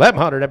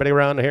 1,100. Everybody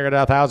run here at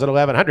 1,000,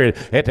 1,100.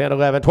 At 10,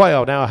 11,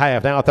 12. Now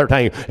half. Now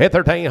 13. At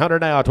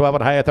 1,300 now. 12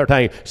 and a half.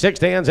 13.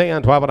 610's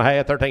in. 12 and a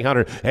half.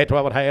 1,300. At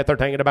 12 and a half.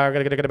 13. The buyer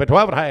going to get a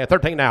 12 and a half.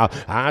 13 now.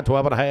 On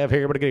 12 and a half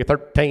here. We're going to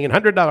get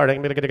 $1,300.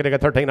 I'm going to get a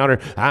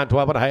 1,300. On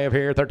 12 and a half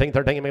here. 13.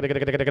 13. I'm going to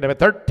get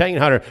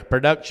 1,300.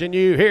 Production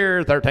you here.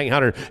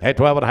 1,300. At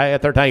 12 and a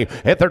half. 13.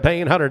 At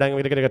 1,300. I'm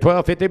going to get a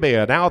 1250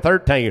 bid. Now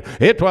 13.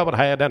 At 12 and a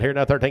half. Down here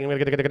now 13. I'm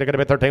going to get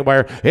a 13 where?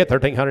 At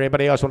 1,300.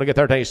 Anybody else want to get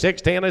 13?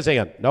 610 is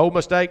in. No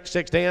mistake.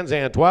 610's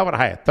in. 12 and a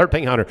half.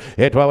 1,300.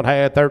 At 12 and a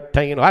half.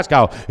 13. Let's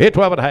go. At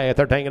 12 and a half.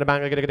 13. And I'm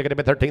going to get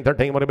a 13.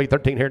 13. What will be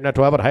 13 here now?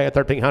 12 and a half.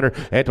 1,300.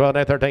 At 12 and a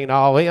half. 13.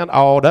 All in.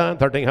 All done.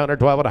 1,300.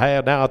 12 and a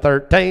half. Now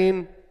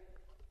 13.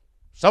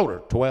 Sold her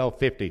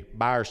 1,250.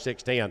 Buyer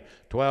 610.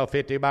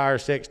 1,250. Buyer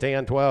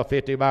 610.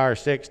 1,250. Buyer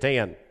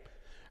 610.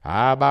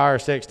 Buyer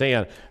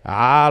 610.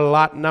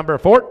 Lot number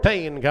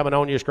 14 coming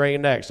on your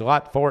screen next.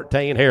 Lot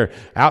 14 here.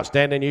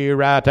 Outstanding you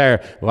right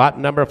there. Lot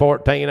number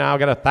 14. I'll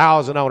get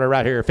 1,000 on it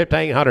right here.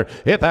 1,500.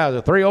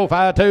 1,000.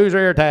 3052's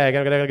rear tag.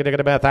 I'm going to get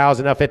about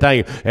 1,000 now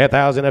 15.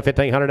 1,000 now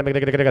 1,500. I'm going to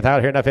get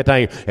 1,000 here now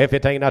 15. At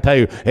 15 now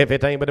 2. At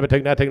 15 but 2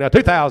 now 2 now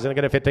 2,000.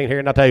 Get a 15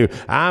 here now 2.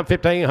 I'm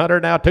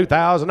 1,500 now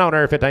 2,000 on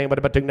there. 15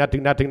 but 2 now 2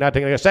 now 2 now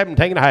 2.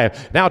 17 and a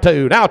half. Now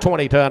 2. Now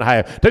 22 and a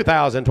half.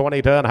 2,000.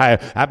 22 and a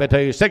half. I bet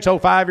you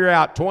 605 you're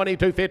out.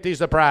 2250 is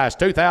the price.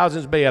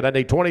 2,000's bid. I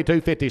need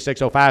 2250.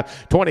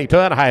 605. 22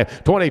 and a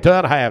half. 22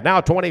 and a half. Now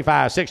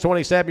 25.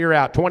 627 you're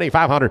out.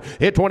 2,500.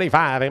 Hit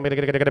 25. I'm going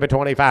to get a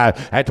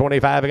 25. At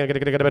 25 I'm going to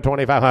get a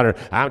 2,500.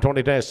 I'm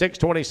 22.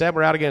 627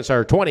 we're out again,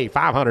 sir.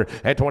 2,500.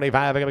 At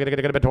 25 I'm going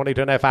to get a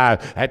 22 and a half.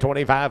 5. At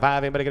 25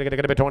 5 I'm going to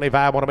get a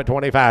 25. Want them at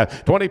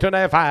 25. 22 and a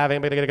half. 5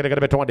 I'm going to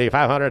get a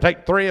 2,500.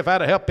 Take 3 if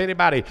that'll help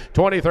anybody.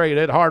 23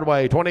 did hard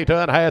way. 22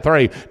 and a half.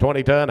 3.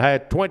 22 and a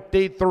half.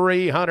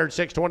 2,300.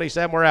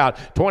 627 we're out.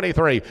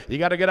 23. You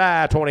got a good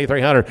eye.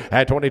 2,300.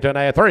 At 22 and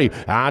a half. 3.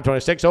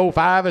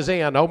 605 is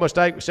in. No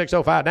mistake.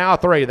 605. Now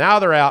 3. Now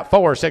they're out.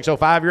 4.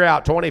 605 you're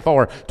out.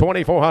 24.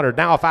 2,400.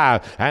 Now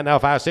 5. And now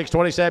 5.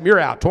 627 you're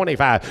out.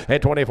 25.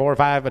 At 24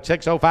 5. But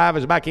 605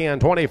 is back in.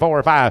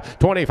 24 5.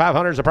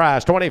 2,500 is the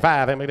price.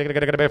 25. I'm going to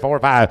get a bit 4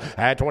 5.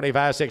 At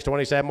 25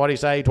 627. What do you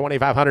say?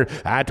 2,500.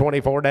 At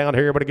 24 down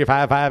here. But get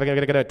 5 5. I'm going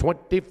to get a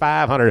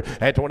 2,500.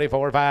 At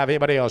 24 5.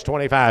 Anybody else?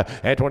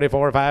 25. At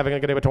 24 5. I'm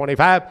going to get a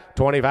 25.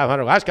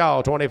 2,500. Let's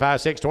go.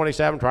 25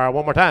 627. Try it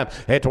one more time.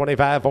 At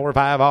 25 4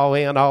 5. All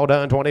in. All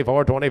done.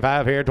 24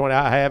 25 here. 20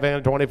 I have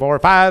in. 24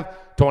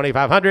 5.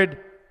 2,500.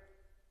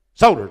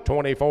 Sold her,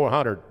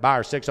 2,400.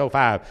 Buyer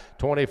 605.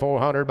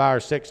 2,400. Buyer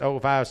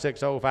 605.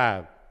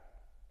 605.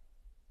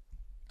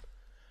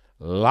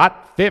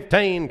 Lot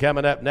 15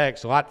 coming up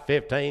next. Lot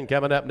 15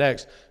 coming up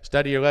next.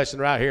 Study your lesson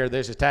right here.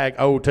 This is tag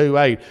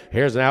 028.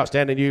 Here's an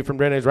outstanding U from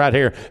Brennan's right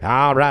here.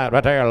 All right,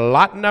 right there.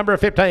 Lot number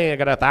 15. I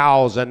got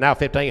 1,000. Now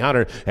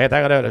 1,500. And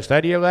they're going to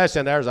study your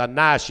lesson. There's a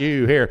nice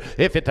U here.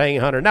 Hit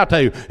 1,500. Now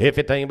 2. Hit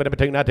 15. But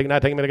 2, 19,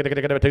 19. I'm going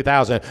to get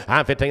 2,000.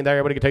 I'm 15 there.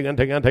 I'm going to get 2,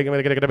 19, 19. I'm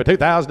going to get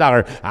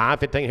 $2,000. I'm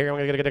 15 here. I'm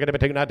going to get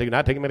 2, 19,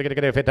 19. I'm going to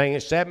get 15.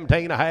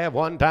 17 and a half.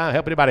 One time.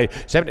 Help anybody.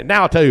 17.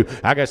 Now 2.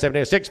 I got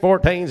 17. 6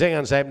 14s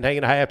in. 17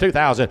 and a half. 2,000.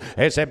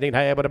 At 17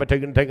 half, but I'm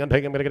going to get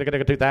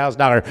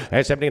 $2,000.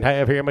 At 17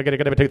 half here, I'm going to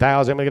get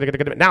 $2,000. I'm going to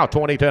get now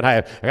 22 and a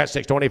half. I got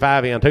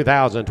 625 in.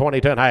 2,000,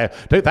 22 and a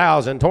half.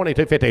 2,000,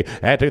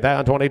 2250. At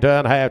 2,000, 22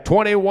 and a half.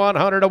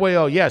 2,100 a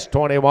wheel. Yes,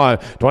 21.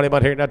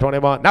 21 here, now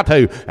 21. Now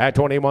 2. At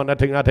 21, not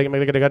 2, not 2. I'm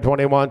going to get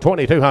 21,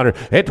 2,200.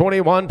 At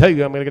 21, 2.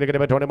 I'm going to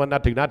get 21,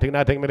 not 2, not 2,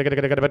 not 2. I'm going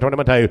to get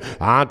 21, 2.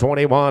 On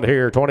 21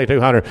 here,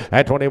 2,200.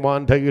 At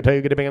 21, 2,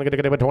 2.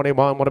 Get 21.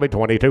 Want to be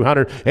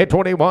 2,200. At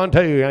 21, 2.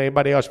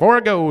 Anybody else for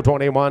a go?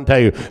 21,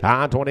 2.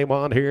 On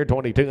 21 here,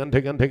 22,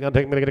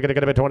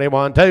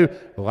 21, 2.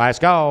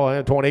 Last call,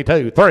 and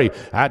 22, 3.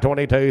 At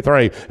 22,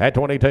 3. At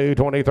 22,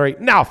 23.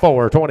 Now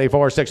 4,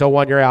 24,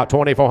 601. You're out.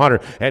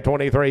 2,400. At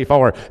 23,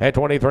 4. At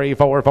 23,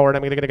 4, 4.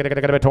 I'm going to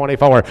get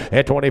 24.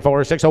 At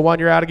 24, 601.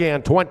 You're out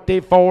again.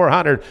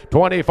 2,400.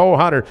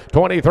 2,400.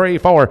 23,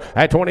 4.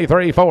 At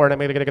 23, 4. And I'm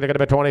going to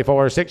get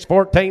 24.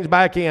 614's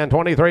back in.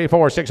 23,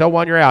 4.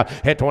 601. You're out.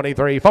 At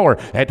 23, 4.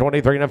 At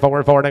 23,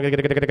 4, 4. And I'm going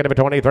to get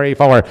 23,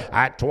 4.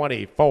 At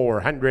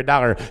 2,400.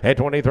 At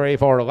 23,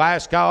 4.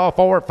 Last call,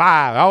 4,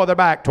 5. Oh, they're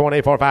back.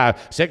 24,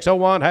 5.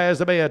 601 has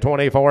the bid.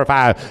 24,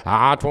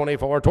 5.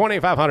 24,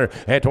 2,500.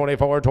 At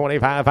 24,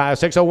 25, 5.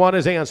 601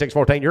 is in.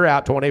 614, you're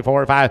out.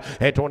 24, 5.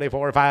 At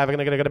 24, 5. I'm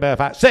going to get a bid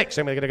 5. 6.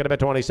 I'm going to get a bid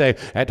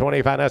 26. At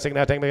 25, nothing.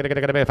 I'm going to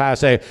get a bid 5.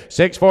 6.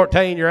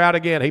 614, you're out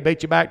again. He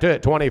beat you back to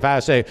it.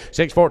 25, 6.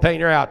 614,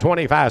 you're out.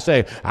 25,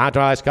 6.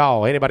 Last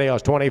call. Anybody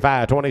else?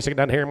 25, 26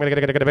 down here. I'm going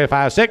to get a bid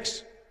 5.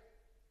 6.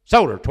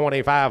 Sold her,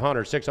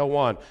 2,500,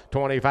 601,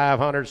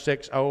 2,500,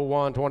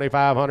 601,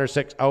 2,500,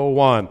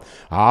 601.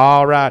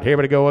 All right, here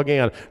we go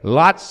again.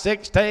 Lot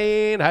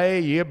 16, hey,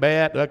 you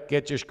bet. Look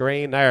at your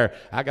screen there.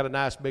 I got a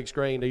nice big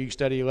screen. You can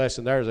study your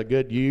lesson. There's a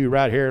good U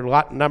right here.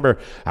 Lot number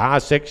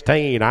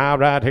 16. All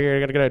right, here, you're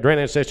going to get a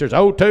Drennan Sisters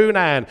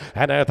 029,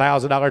 and a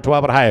 $1,000,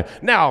 12 and a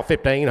half. Now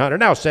 1,500,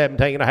 now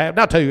 17 and a half.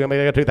 Now 2, I'm going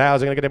to get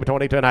 2,000, I'm going to get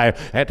 22 and a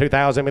half. At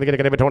 2,000, I'm going to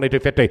get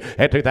 2250.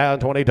 At 2,000,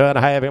 22 and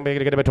a half, I'm going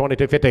to get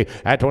 2250.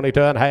 At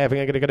 22 and a half, I'm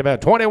going to get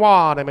about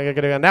 21. I'm going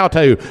to get now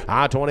 2.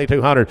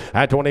 2,200.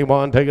 At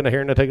 21, 2, and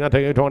here,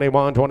 2,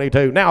 21,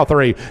 22. Now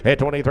 3. At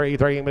 23,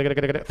 3, I'm going to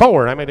get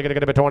 4. I'm going to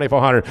get about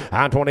 2,400.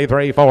 I'm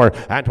 23, 4.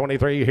 I'm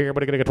 23 here,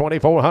 but I'm going to get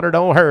 2,400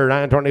 on her.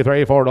 I'm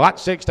 23, 4. Lot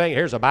 16.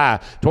 Here's a buy.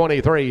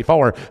 23,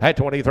 4. At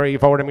 23,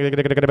 4. I'm going to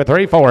get about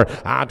 3, 4.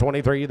 I'm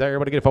 23 there,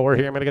 but I get 4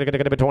 here. I'm going to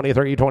get about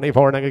 23,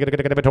 24. And I'm going to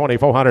get about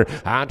 2,400.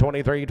 I'm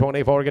 23,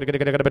 24.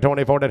 Get about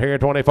 24 down here,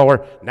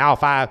 24. Now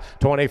 5,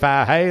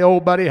 25. Hey,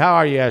 old buddy, how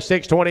are you?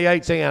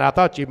 628 in. I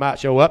thought you might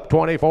show up.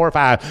 24,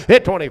 5.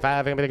 Hit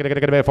 25. I'm going to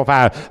get a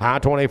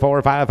 5.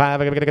 24, 5,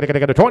 5. I'm going to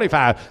get a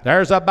 25.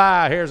 There's a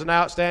buy. Here's an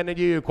outstanding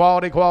U.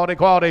 Quality, quality,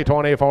 quality.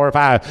 24,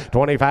 5.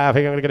 25.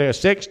 I'm going to get a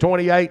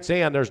 628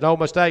 in. There's no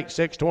mistake.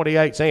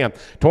 628 in.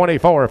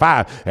 24,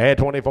 5. At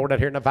 24 down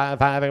here in the 5,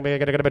 5. I'm going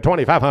to get a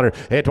 2,500.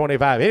 At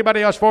 25.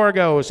 Anybody else for a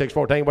go?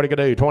 614. What are you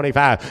going to do?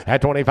 25.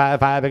 At 25,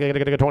 5. I'm going to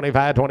get a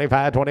 25,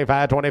 25,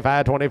 25,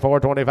 25, 24,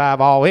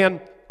 25. All in.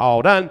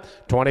 All done.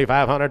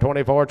 2,500,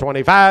 24,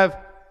 25.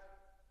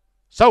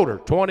 Sold her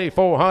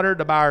 2,400.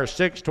 The buyer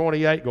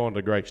 628 going to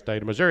the great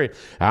state of Missouri.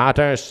 Out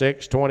there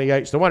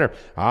 628 is the winner.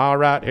 All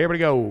right, here we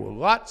go.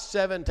 Lot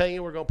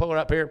 17. We're going to pull it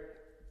up here.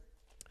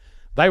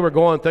 They were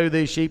going through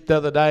these sheep the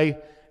other day,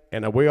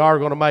 and we are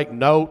going to make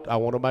note. I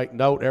want to make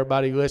note.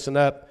 Everybody listen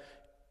up.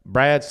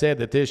 Brad said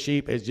that this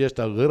sheep is just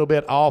a little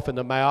bit off in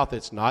the mouth.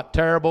 It's not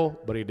terrible,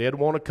 but he did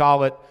want to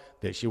call it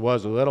that she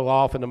was a little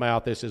off in the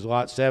mouth. This is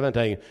lot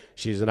 17.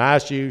 She's an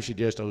ICU. She's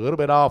just a little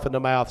bit off in the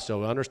mouth,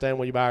 so understand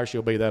when you buy her,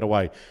 she'll be that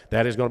way.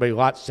 That is going to be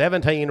lot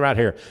 17 right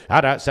here.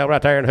 I'd sell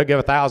right there, and he'll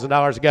give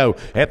 $1,000 to go.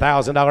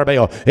 $1,000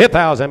 bill.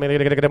 $1,000. I'm going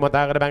to get $1,000.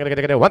 I'm going to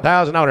get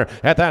 $1,000 on her.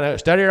 At that,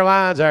 study your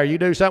lines there. You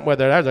do something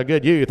with her. There's a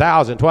good U.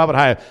 1,000, 12 and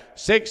a half.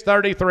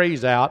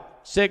 633's out.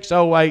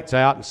 608's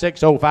out and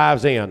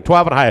 605's in.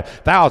 12 and a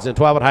half. 1,000,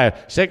 12 and a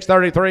half.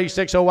 633,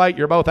 608,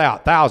 you're both out.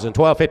 1,000,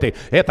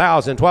 1250.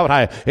 1,000, 12 and a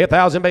half.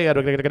 1,000 bid.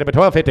 We're going to get a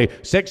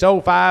 1,250.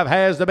 605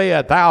 has the bid.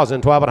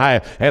 1,000, 12 and a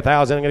half.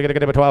 1,000, I'm going to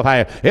get a 12 and a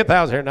half.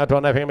 1,000 here, now 12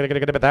 and a half. I'm going to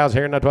get a 1,000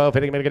 here, now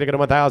 1250. I'm going to get a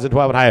 1,000,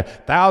 12 and a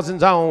half.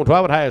 1,000's on,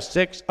 12 and a half.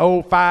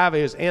 605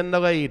 is in the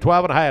lead.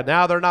 12 and a half.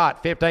 Now they're not.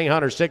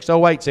 1,500.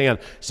 608's in.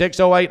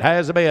 608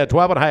 has the bid.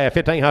 12 and a half.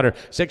 1,500.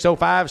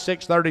 605,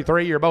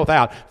 633, you're both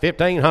out.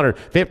 1,500.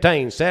 15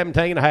 17,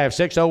 17 and a half,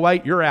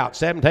 608, you're out.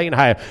 17 and a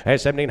half,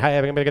 at 17 and a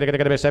half,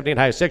 17 and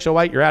a half,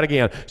 608, you're out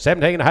again.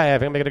 17 and a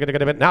half,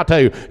 now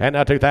 2, and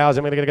now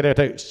 2,000,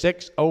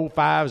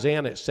 605's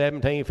in at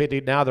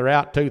 1750, now they're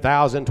out.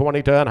 2,000,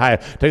 22 and a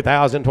half,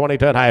 2,000,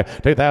 22 and a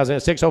half, 2,000,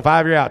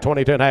 605, you're out.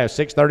 22 and a half,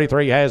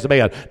 633 has the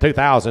bid.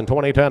 2,000,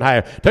 22 and a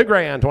half, 2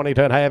 grand,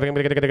 22 and a half,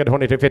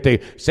 2250,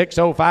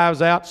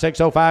 605's out.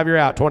 605, you're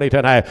out. 22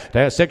 and a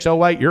half,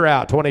 608, you're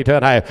out. 22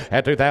 and a half,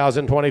 at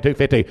 2,000,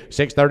 2250,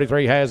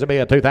 633 has the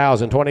bid.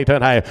 2,000, 22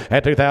 and a half,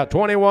 at 2,000,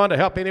 21 to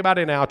help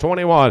anybody now.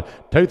 21,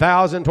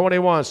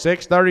 2021,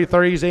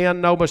 633's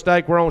in, no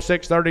mistake. We're on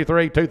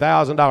 633,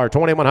 $2,000,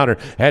 2,100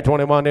 at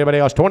 21. Anybody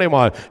else?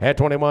 21 at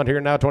 21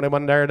 here now.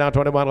 21 there now.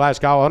 21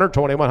 last call. 100,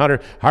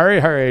 2,100.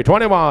 Hurry.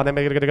 21. Let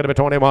me get to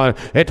 21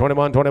 at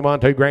 21. 21,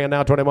 2 grand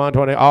now. 21,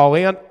 20 all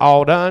in,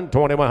 all done.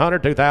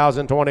 2,100,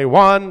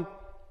 2021.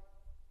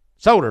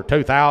 Sold her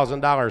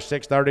 $2,000,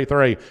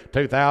 633.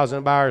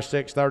 2,000 buyers,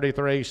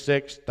 633,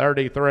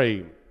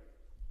 633.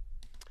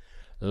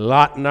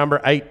 Lot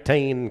number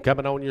 18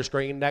 coming on your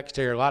screen next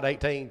here. Lot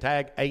 18,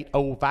 tag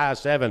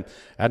 8057.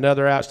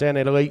 Another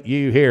outstanding elite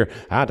ewe here.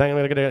 I think I'm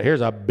going to get it.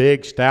 Here's a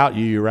big stout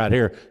ewe right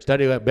here.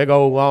 Study that big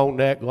old long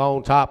neck,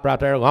 long top right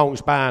there, long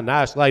spine.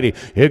 Nice lady.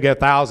 He'll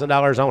get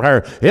 $1,000 on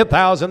her.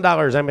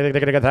 $1,000. I'm going to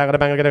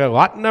get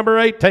lot number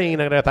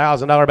 18. I get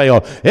 $1,000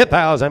 bill.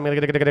 $1,000. I'm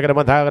going to get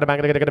 $1,000. I'm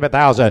going to get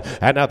 $1,000.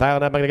 And now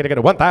 $1,000. I'm going to get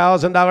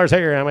 $1,000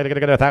 here. I'm going to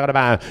get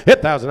 $1,000.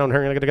 $1,000 on her.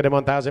 I'm going to get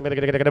 $1,000. I'm going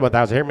to get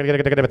 $1,000 here. I'm going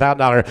to get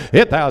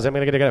 $1,000. 1,000. I'm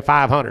going to get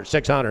 500,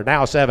 600,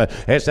 now 7,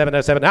 at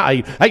 7, 7, now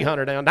 8,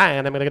 800, now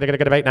 9. I'm going to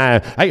get 8,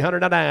 9, 800,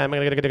 now 9. I'm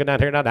going to get 9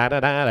 here, now 9,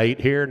 9,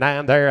 8 here,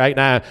 9 there, 8,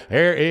 9.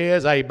 Here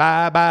is a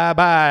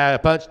buy.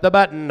 Punch the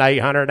button.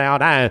 800 now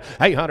 9,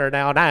 800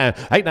 now 9,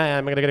 8, 9.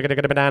 I'm going to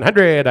get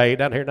 900, 8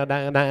 down here, now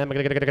 9, 9. I'm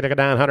going to get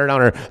 900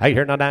 on her. 8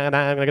 here, now 9, 9.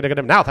 I'm going to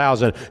get now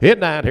 1,000. Hit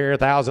 9 here,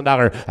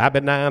 $1,000. I've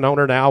been 9 on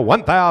her now.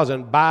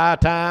 1,000. Buy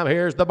time.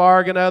 Here's the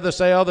bargain of the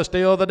sale, the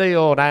steal, the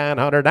deal.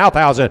 900 now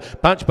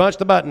 1,000. Punch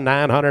the button.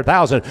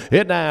 900,000.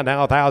 Hit 9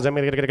 now 1,000. I'm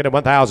going to get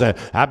 1,000.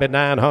 I've been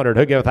 900.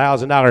 Who give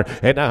 $1,000?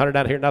 Hit 900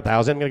 down here. Now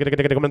 1,000. I'm going to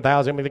get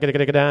 1,000. I'm going to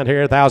get down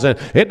here 1,000.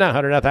 Hit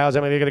 900.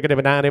 1,000. I'm going to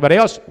get 9. Anybody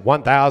else?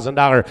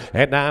 $1,000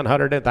 at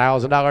 900 and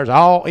 $1,000.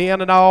 All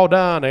in and all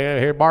done.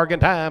 Here bargain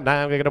time.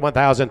 Now I'm going to get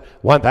 1,000.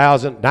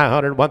 1,000.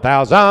 900.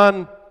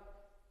 1,000.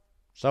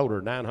 Sold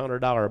her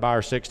 $900.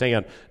 Buyer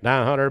 610.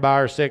 900.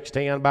 Buyer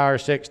 610. Buyer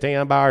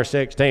 610. Buyer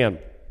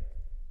 610.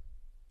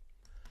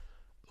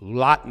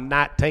 Lot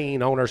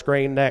 19 on our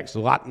screen next.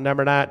 Lot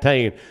number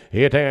 19.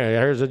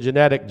 Here's a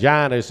genetic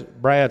giant, as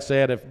Brad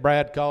said. If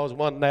Brad calls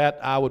one that,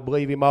 I would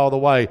believe him all the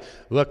way.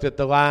 Looked at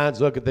the lines.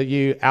 Look at the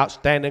ewe.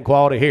 Outstanding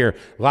quality here.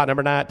 Lot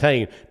number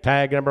 19.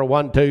 Tag number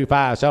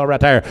 125. Sell right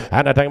there.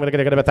 And I think I'm going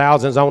to get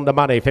thousands on the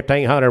money.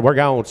 1,500. We're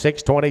gone.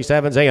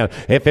 627's in.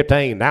 At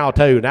 15. Now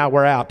 2. Now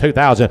we're out.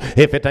 2,000.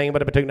 At 15.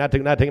 But 2, not 2,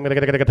 not 2. I'm going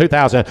to get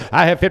 2,000.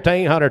 I have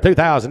 1,500.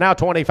 2,000. Now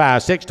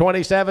 25.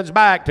 627's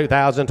back.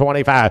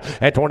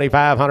 2,025. At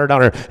 2,500.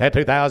 At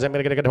 2,000, I'm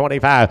going to get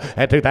 25.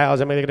 At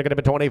 2,000, I'm going to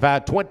get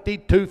 25.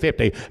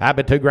 2,250. I've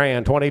been 2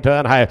 grand. 22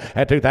 and a half.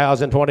 At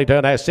 2,000, 22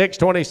 and a half.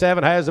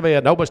 627 has the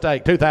bid. No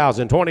mistake.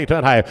 2,000, 22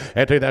 and a half.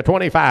 At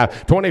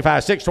 25.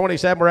 25.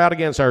 627. We're out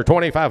again, sir.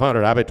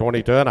 2,500. I've been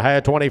 22 and a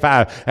half.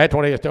 25. At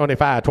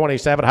 25.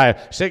 27 and a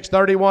half.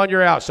 631.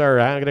 You're out, sir.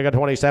 I'm going to get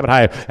 27 and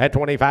a half. At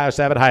 25,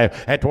 7 and a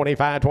half. At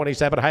 25,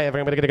 27 and a half.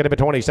 I'm going to get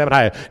 27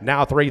 and a half.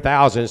 Now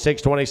 3,000.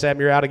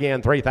 627. You're out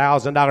again.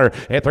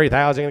 $3,000. At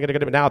 3,000, I'm going to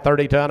get now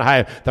 32 and a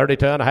half.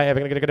 32 and a half.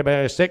 I'm going to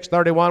get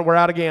 631. We're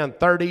out again.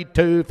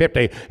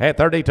 3250. At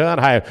 32 and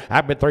a half.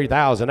 I've been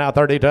 3,000. Now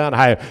 32 and a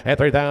half. At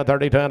 3,000,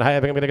 32 and a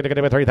half. I'm going to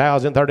get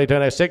 3,000. 32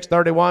 and a half.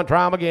 631.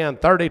 Try them again.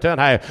 32 and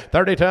a half.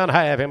 32 and a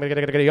half. I'm going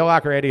to get you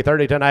like ready.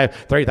 32 and a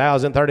half.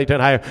 3,000. 32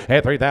 and a half.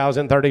 At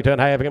 3,000. 32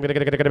 and a half. I'm going to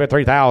get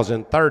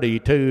 3,000.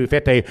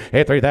 3250.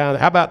 At 3,000.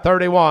 How about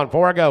 31?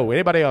 Before I go.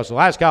 Anybody else?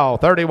 Last call.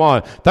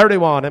 31.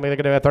 31. I'm going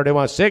to get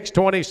 31.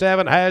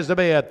 627 has the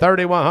bid.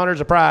 3,100 is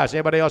the price.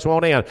 Anybody else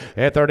want in?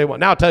 At 31.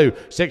 Now 2.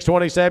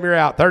 627. You're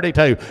out.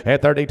 32.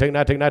 At 32.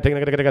 19. I'm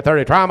going to get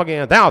 30. Try them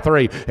again. Now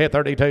 3. At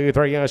 32.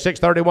 3.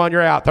 631.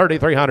 You're out.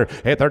 3,300.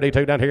 At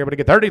 32. Down here. But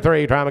get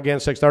 33. Try them again.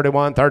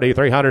 631.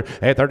 3,300.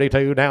 At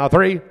 32. Now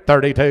 3.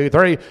 32.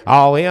 3.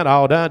 All in.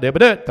 All done.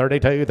 Did it.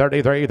 32.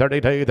 33.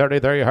 32.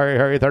 33.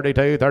 Hurry.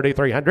 32.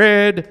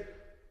 3,300.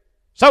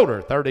 Sold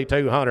her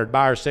 3,200.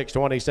 Buyer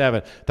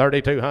 627.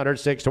 3,200.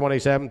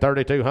 627.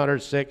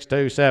 3,200.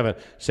 627.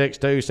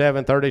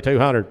 627.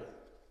 3,200.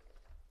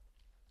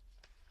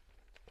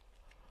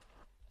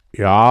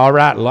 Yeah, all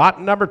right,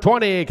 lot number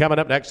 20 coming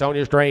up next on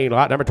your screen.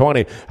 Lot number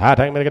 20. I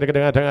think I'm going to get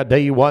a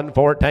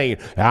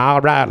D114. All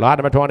right, lot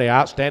number 20.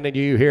 Outstanding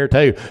you here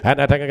too.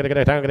 And I think I'm going to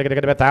get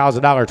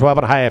 $1,000. 12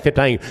 and a half,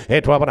 15.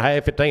 At 12 and a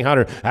half,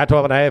 1,500. At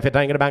 12 and a half,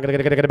 15. I'm going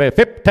to get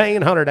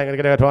 1,500. I'm going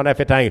to get 12 and a half,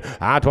 15.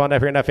 I 12 and a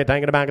half here, 15.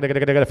 I'm going to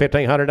get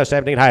 1,500.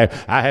 17 and a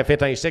half. I have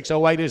 15.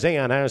 608 is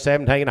in. I'm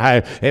 17 and a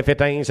half. At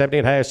 15, 17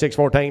 and a half.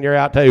 614, you're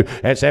out too.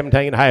 At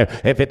 17 and a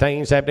half. At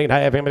 15, 17 and a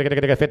half. I'm going to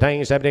get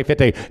 15, 17,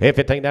 50. At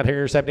 15 down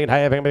here, 17.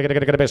 17.5. I'm going to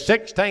get a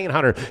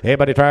 1,600.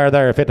 Everybody try her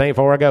there. 15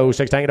 for a go.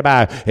 16 to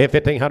buy. At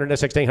 1,500 to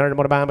 1,600. I'm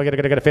going to buy. I'm going to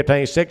get a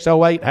 15.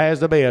 608 has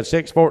the bid.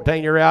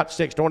 614, you're out.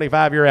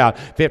 625, you're out.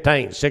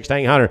 15,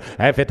 1,600.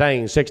 At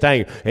 15,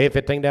 16. At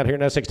 15 down here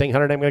now.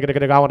 1,600. I'm going to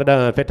get a all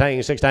done.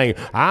 15, 16.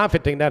 I'm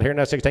 15 down here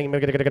now. 16. I'm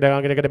going to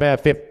get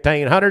about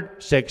 1,500.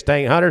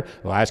 1,600.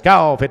 Last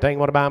call. 15.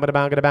 Want to buy? I'm going to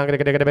buy. I'm going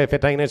to get about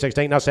 15 and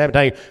 16. Now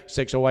 17.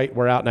 608.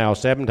 We're out now.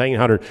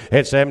 1,700.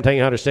 It's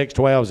 1,700.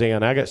 612's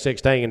in. I got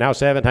 16. Now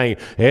 17.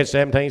 It's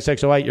 17.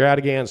 608. You're out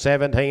again.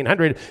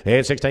 1,700.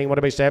 It's 16. Want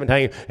to be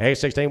 17.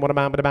 It's 16. Want to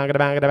buy? I'm going to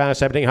buy.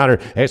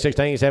 1,700. It's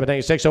 16.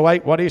 17.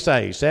 608. What do you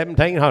say?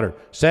 1,700.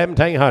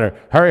 1,700.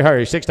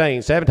 Hurry.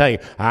 16. 17.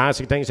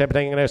 16.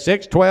 17.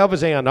 612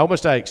 is in. No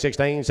mistake.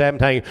 16.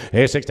 17.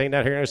 It's 16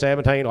 down here.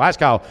 17. Last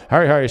call.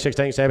 Hurry.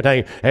 16.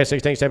 17. It's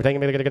 16. 17.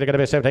 I'm going to get a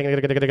bit 17. I'm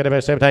going to get a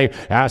bit 17.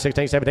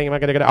 16. 17. I'm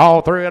going to get it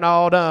all through and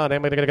all done.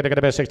 I'm going to get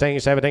a bit 16.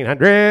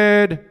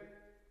 1,700.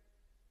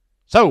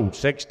 So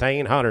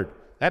 1,600.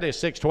 That is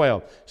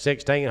 612.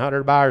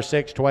 1,600 buyer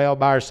 612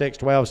 buyer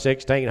 612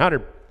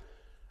 1,600.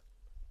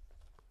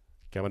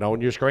 Coming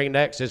on your screen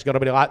next, it's going to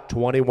be lot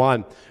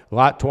 21.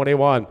 Lot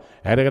 21.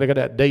 And I'm going to get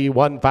that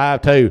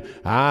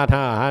D152.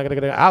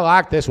 I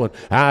like this one.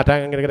 I'm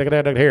going to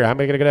get it here. I'm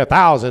going to get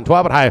 1,000,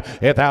 12 and a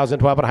half. 1,000,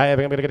 12 and a half.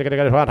 I'm going to get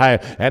 12 and a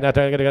half. And I'm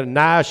going to get a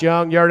nice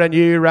young year and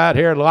you right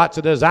here. Lots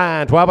of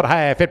design. 12 and a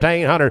half.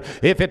 1,500.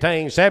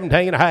 15,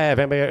 17 and a half.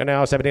 And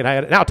now 17 and a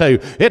half. Now 2.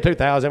 At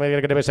 2,000. I'm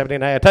going to get 17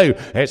 and a half. 2.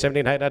 At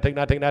 17 and a half.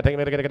 19. I'm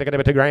going to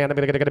get 2 grand. I'm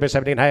going to get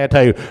 17 and a half.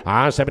 2.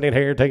 17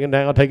 here. Taking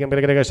down. Taking. I'm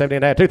going to get 17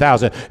 and a half.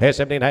 2,000. At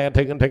 17 and a half.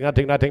 Taking. I'm going to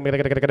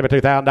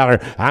get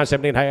 $2,000. I'm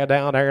 17 and a half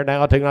down there.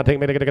 Now 2. I'm going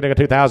to get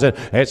 2,000.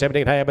 At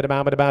 17 and a half.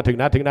 But about 2.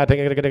 19. I'm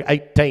going to get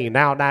 18.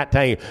 Now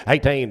 19.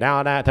 18.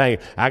 Now 19.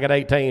 I got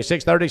 18.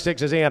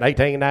 636 is in.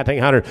 18.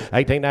 1,900.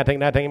 18. 19.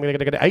 19. I'm going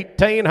to get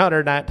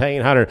 1,800.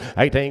 1,900.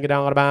 18. Get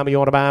down to buy me. You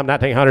want to buy them?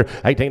 1,900.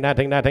 18.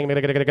 19. 19. I'm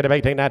going to get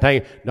 18.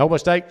 19. No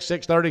mistake.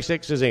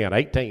 636 is in.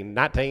 18.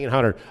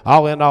 1,900.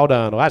 All in, all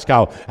done. Last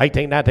call.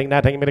 18. 19.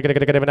 19. I'm going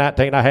to get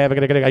 19. I have. I'm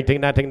going to get 18.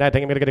 19.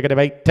 19. I'm going to get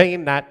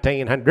 18.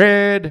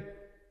 1,900.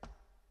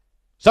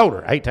 Sold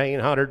her.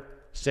 1,800.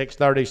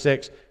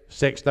 636.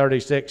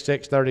 636.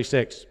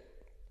 636.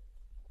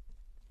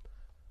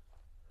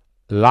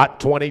 Lot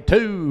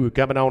 22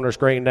 coming on the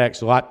screen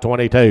next. Lot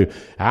 22.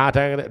 I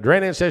tell you,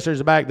 Drennan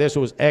Sisters back. This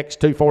was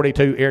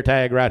X242 ear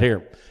tag right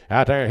here.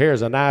 Out there,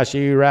 here's a nice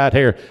ewe right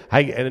here.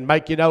 Hey, and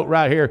make your note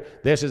right here.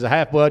 This is a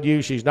half-blood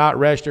ewe. She's not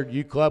registered.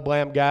 You club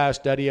lamb guys,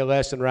 study a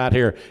lesson right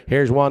here.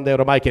 Here's one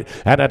that'll make it.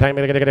 At that time,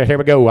 here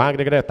we go. I'm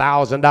going to get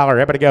 $1,000.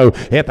 Everybody go.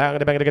 If I'm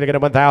going to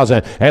get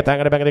 1,000. If I'm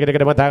going to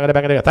get 1,000, I'm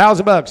going to get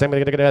 $1,000. I'm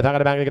going to get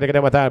 1,000. I'm going to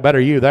get 1,000. Better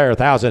you there,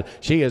 1,000.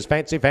 She is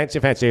fancy.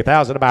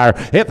 1,000 to buy her.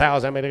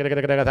 1,000. I'm going to get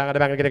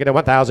 1,000. I'm going to get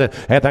 1,000.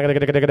 If I'm going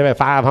to get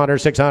 500,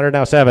 600,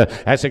 now 7.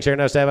 At 6 here,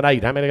 now 7,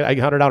 8. I'm going to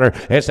get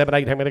 $800. At 7,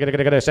 8. I'm going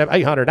to get 7,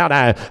 800. Now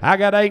 9. I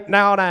got 8.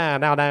 Now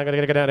 9. Now 9. I'm going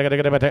to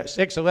get about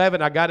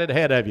 611. I got it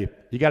ahead of you.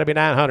 You got to be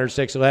 900.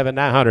 611,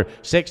 900.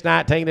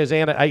 619 is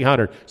in at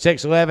 800.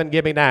 611,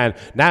 give me 9.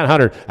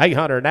 900.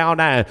 800. Now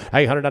 9.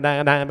 800 to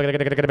 9. I'm going to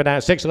get about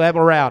 9.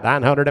 611, we're out.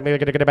 900. I'm going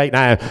to get about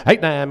 89.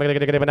 89. I'm going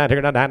to get about 9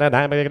 here. 9.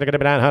 I'm going to get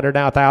about 900.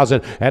 Now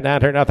 1,000. And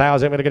 9 here. Now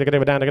 1,000. I'm going to get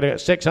about 9. I'm going to get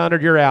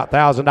 600. You're out.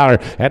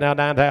 $1,000. And now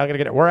 9. I'm going to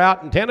get it. We're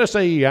out in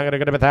Tennessee. I'm going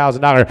to get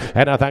 $1,000.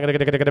 And now I'm going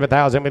to get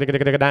 1,000. I'm going to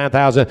get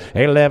 9,000.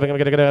 11. I'm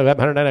going to get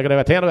 1,100. I'm going to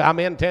get 10. I'm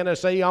in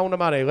Tennessee on the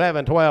money.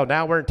 11, 12.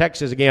 Now we're in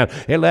Texas again.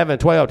 11,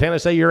 12.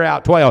 Tennessee, you're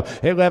out.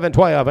 12. 11,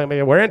 12. I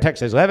mean, we're in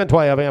Texas. 11,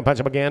 12. And punch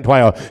them again.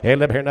 12.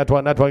 11 here. Not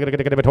 12. Not 12. Going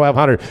to get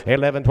 1,200.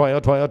 11,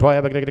 12, 12,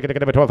 12. I'm going to get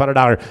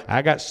 $1,200.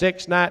 I got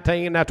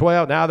 619. Now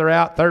 12. Now they're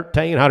out.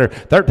 1,300.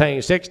 13.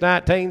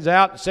 619's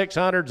out.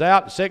 600's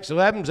out.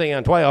 611's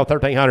in. 12,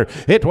 1,300.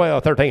 Hit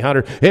 12,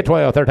 1,300. Hit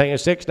 12, 13.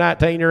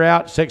 619, you're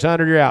out.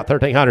 600, you're out.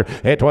 1,300.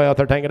 Hit 12,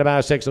 13. Going to buy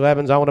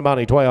 611's on the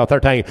money. 12,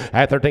 13.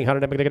 At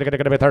 1,300, I'm going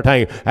to get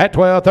 13. At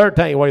 12,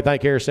 13. What do you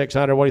think here?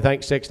 600. What do you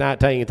think?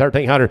 619.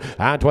 1,300.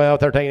 I'm 12,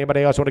 13.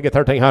 Anybody else want to get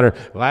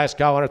 1,300? Last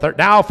call on 13.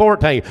 Now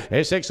 14.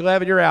 At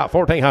 611, you're out.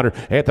 1,400.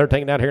 At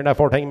 13 down here. Now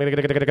 14. I'm going to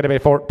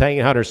get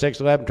 1,400.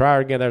 611. Try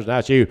her again. There's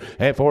not you.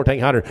 At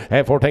 1,400.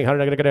 At 1,400. I'm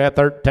going to get it at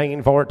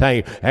 13,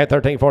 14. At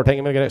 13, 14.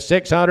 I'm going to get it.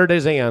 600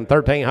 is in.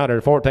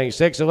 1,300. 14.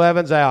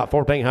 611's out.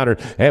 1,400.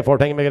 At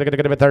 14. I'm going to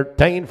get it at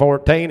 13,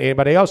 14.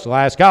 Anybody else?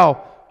 Last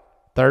call.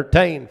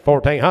 13,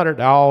 1,400.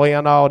 All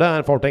in, all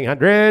done.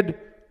 1,400.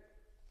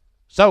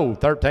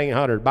 Sold.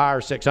 1,300.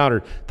 Buyer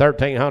 600.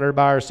 1,300.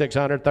 Buyer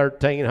 600.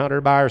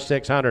 1,300. Buyer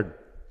 600.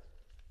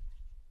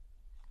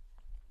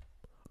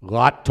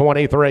 Lot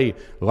 23.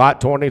 Lot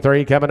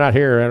 23 coming out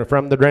here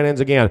from the Drennans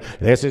again.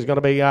 This is going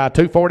to be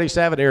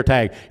 247 ear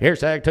tag. Ear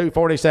tag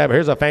 247.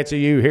 Here's a fancy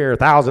U here.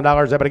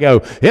 $1,000. There we go.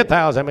 Hit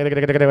 1,000. I'm going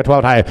to get a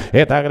 12 high.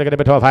 Hit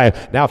 12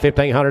 high. Now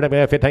 1,500. I'm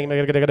going to 15. I'm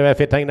going to get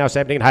 15. Now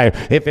 17 high.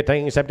 Hit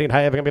 15. 17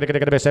 high. I'm going to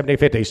get 70.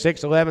 50.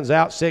 611's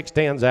out.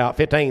 610's out.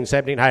 15.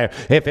 17 high.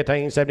 Hit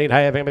 15. 17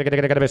 high. I'm going to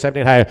get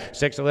 17 high.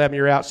 611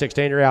 you're out.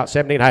 610 you're out.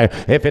 17 high.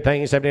 Hit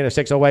 15. 17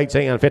 608's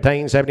in.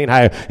 15. 17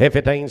 high. Hit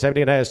 15.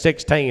 17 high.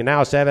 16.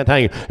 Now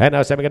 17. And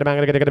now 7 get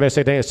a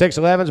 16.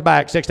 611's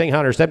back.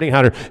 1600.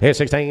 1700. Hit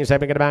 16.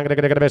 7 get a bang.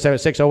 Get a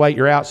 608.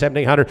 You're out.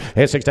 1700.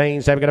 Hit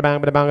 16. 7 get a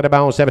bang. Get a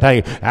bang.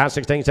 17. Out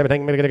 16.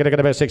 17.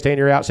 Get a 16.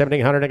 You're out.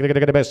 1700.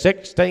 Get a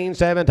 16.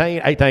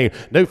 17. 18.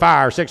 New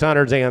fire.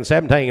 600's in.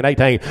 17.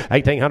 18.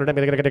 1800.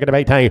 Get a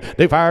 18.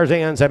 New fire's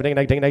in. 17.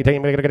 18.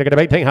 18. Get a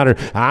 1800.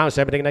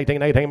 17.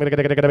 18. 18.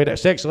 Get a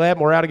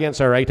 611. We're out again,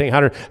 sir.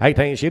 1800.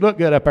 18. She looked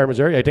good up there,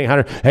 Missouri.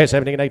 1800. Hit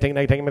 17. 18.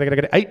 18.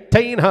 Get a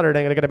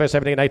 1800. Get a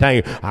 17.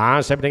 18.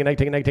 17,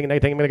 18, 18,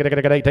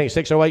 18, 18,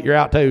 608, you're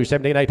out too.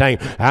 17, 18,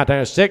 out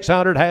there.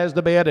 600 has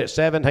the bid at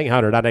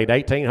 1700. I need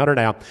 1800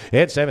 now.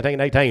 It's 17,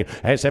 18,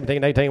 at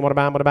 17, 18, what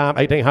about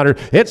 1800?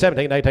 It's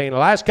 17, 18,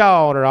 last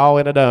call, and they're all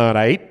in and done.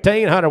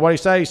 1800, what do you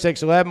say?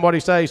 611, what do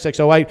you say?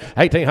 608,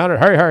 1800,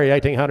 hurry,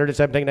 1800, it's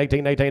 17,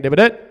 18, 18, did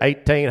it?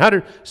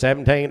 1800,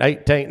 17,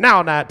 18,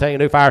 now 19,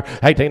 new fire,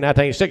 18,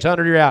 19,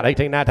 600, you're out.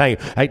 18, 19,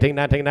 18,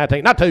 19,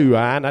 19, not 2,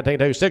 19,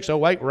 2,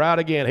 608, we're out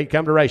again. He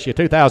come to race you.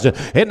 2000,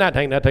 hit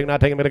 19, 19,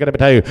 19, get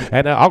a 2,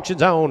 and auction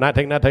zone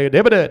 1992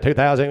 dividend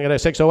 2000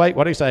 608.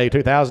 What do you say?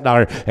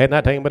 $2,000 and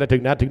 19 but a 2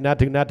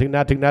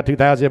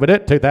 2000 but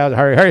it 2000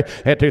 hurry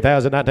at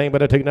 2019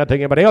 but a 2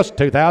 anybody else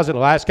 2000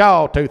 last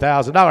call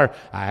 $2,000.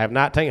 I have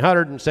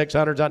 1900 and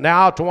 600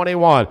 now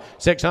 21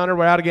 600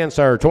 we're out again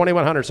sir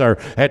 2100 sir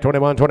at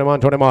 21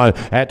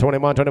 at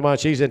 21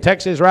 she's in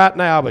Texas right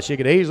now but she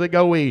could easily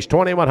go east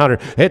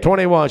 2100 at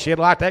 21 she'd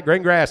like that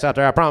green grass out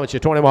there I promise you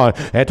 21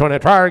 at 20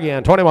 try her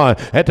again 21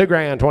 at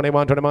 $2,000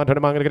 21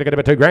 gonna get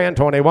a $2,000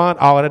 21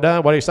 all in it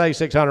done. What do you say?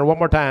 600 one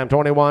more time.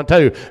 21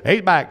 2.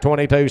 He's back.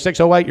 22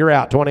 608. You're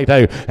out.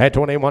 22 at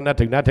 21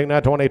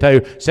 19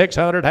 22.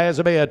 600 has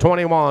a bid.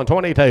 21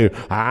 22.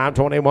 I'm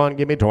 21.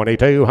 Give me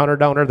 2200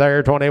 donor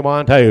there.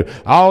 21 2.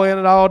 All in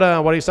and all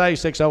done. What do you say?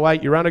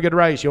 608. You run a good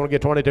race. You want to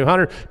get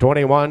 2200.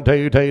 21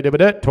 2 2.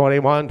 Did it?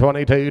 21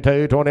 22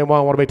 2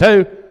 21. Want to be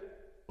 2?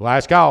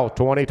 Last call.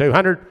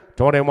 2200.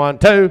 21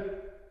 2.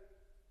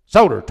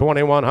 Sold her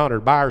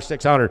 2100, buyer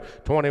 600,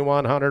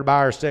 2100,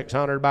 buyer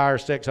 600, buyer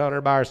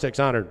 600, buyer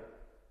 600.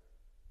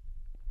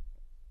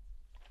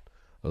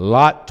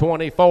 Lot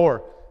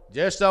 24.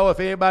 Just so if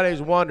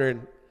anybody's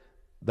wondering,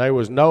 there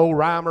was no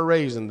rhyme or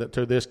reason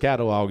to this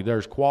catalog.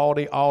 There's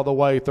quality all the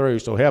way through,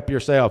 so help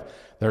yourself.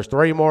 There's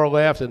 3 more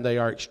left, and they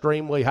are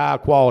extremely high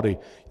quality.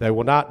 They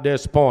will not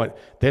disappoint.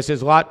 This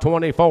is lot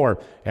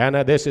 24, and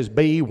this is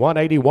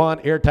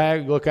B181 ear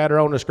tag. Look at her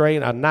on the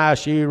screen. A nice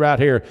shoe right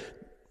here.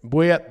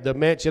 With the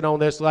mention on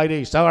this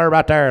lady, sell her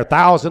right there,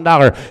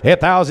 $1,000. Hit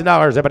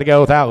 $1,000. Everybody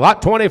go without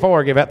lot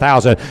 24. Give it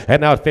 1,000.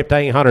 And now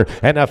 1,500.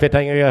 And now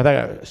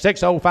 15.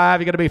 605.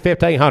 You're gonna be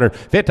 1,500.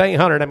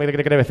 1,500. I'm gonna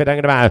get 15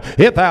 in the mind.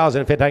 Hit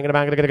 1,000. 15 in the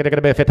mind. I'm gonna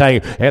get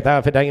 15. Hit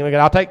 15.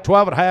 I'll take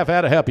 12 and a half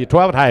out to help you.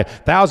 12 and a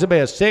half. 1,000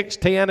 bids.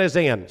 610 is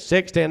in.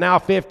 610 now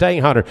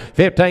 1,500.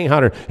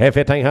 1,500. At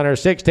 1,500.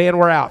 610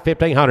 we're out.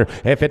 1,500.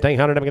 At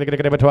 1,500 I'm gonna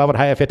get 12 and a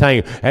half.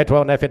 15. At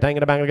 12 and a half. 15 in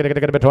the mind. I'm gonna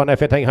get 12 and a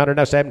half. 1,500.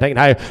 Now 17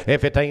 high. At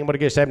 15. I'm going to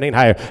get 17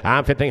 higher.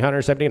 I'm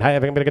 1,500, 17 higher.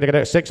 I'm going to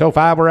get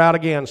 605. We're out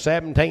again.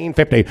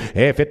 1750.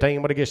 If 15, I'm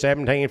going to get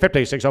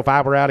 1750.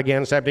 605. We're out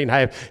again. 17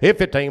 higher. If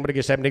 15, I'm going to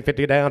get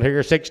 1750 down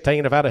here.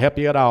 16. If I help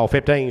you at all.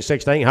 15,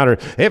 1600.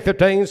 If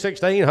 15,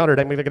 1600.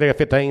 I'm going to get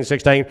 15,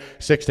 16,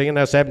 16.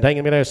 Now 17.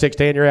 I'm going to get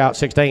 16. You're out.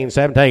 16,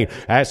 17.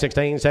 At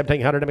 16,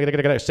 1700. I'm going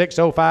to get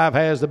 605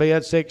 has the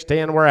bid.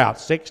 610. We're out.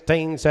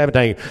 16,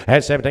 17.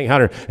 At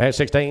 1700. At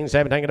 16,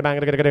 17. I'm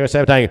going to get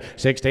 17.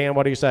 610.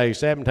 What do you say?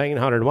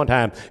 1700. One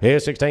time.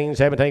 It's 16,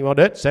 17, we'll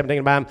do it.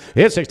 17 by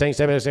it's 16,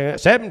 17,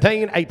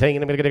 17,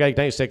 18. I'm going to get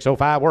 18,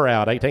 605. We're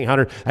out.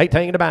 1800,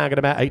 18 to buy. Get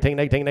about 18,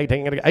 18,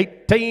 18,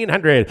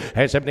 1800.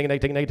 At 17,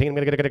 18, 18. I'm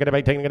going to get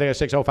 18, get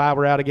 605.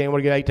 We're out again.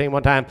 We'll get 18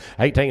 one time.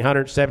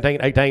 1800, 17,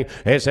 18.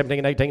 At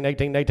 17, 18,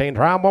 18, 18.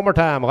 Try them one more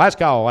time. Last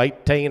call.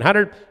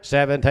 1800,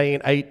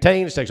 17,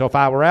 18.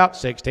 605. We're out.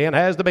 610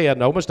 has the bid.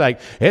 No mistake.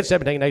 It's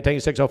 17, 18,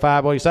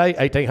 605. What do you say?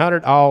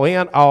 1800. All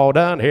in, all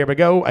done. Here we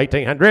go.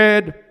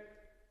 1800.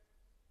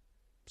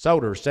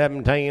 Sold her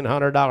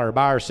 $1,700.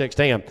 Buyer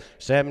 610.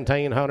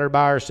 1,700.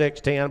 Buyer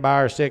 610.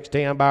 Buyer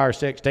 610. Buyer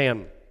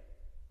 610.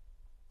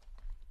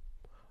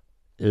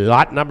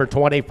 Lot number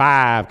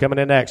 25 coming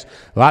in next.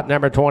 Lot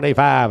number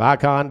 25,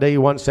 Icon D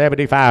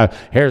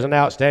 175. Here's an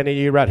outstanding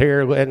U right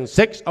here. And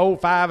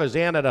 605 is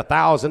in at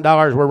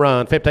 $1,000. We're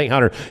run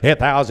 1,500 at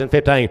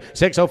 1,015.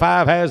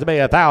 605 has to be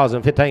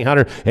 1,000,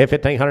 1,500 at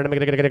 1,500. I'm going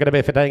to get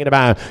a 15 in the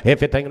buy. At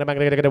 15, I'm going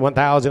to get a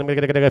 1,000. I'm going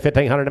to get a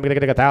 1,500. I'm going to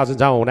get a 1,000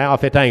 zone. Now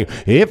 15.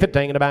 At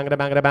 15 in the buy, I'm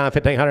going to buy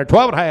 1,500.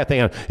 12 and a half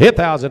in.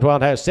 1,000, 12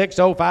 and a half.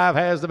 605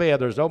 has the bid.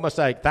 There's no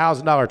mistake.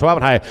 $1,000. 12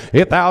 and a half.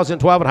 1,000,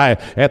 12 and a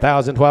half.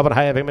 1,000, 12 and a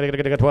half. I'm going to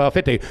get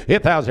 1250.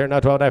 1,000 here,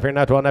 not 12 and a half here,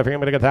 not 12 and a half here. I'm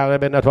going to get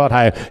 1,000, not 12 and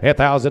a half.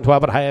 1,000,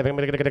 12 and a half. I'm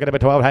going to get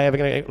 12 and a half. I'm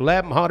going to get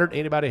 1,100.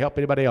 Anybody help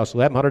anybody else?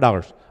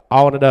 $1,100.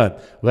 All in and done.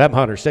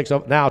 1,100.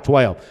 60, now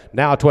 12.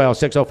 Now 12.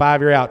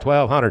 605, you're out.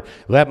 1,200.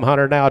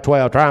 1,100, now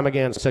 12. Try them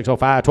again.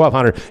 605,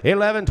 1,200.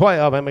 11,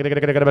 12. I'm going to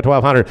get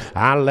 1,200.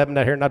 11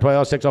 here, not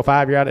 12.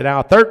 605, you're out.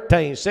 Now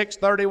 13.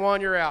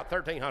 631, you're out.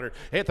 1,300.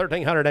 At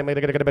 1,300, I'm going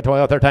to get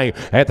 12. 13.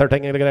 At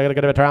 13, I'm going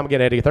to get try them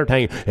again, Eddie.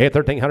 13. At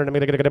 1,300, I'm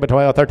going to get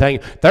 12. 13.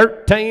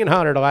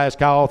 1,300. The last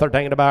call.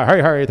 13 to buy.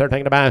 Hurry, hurry.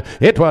 13 to buy.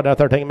 Hit 12 to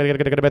 13. I'm going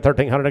to get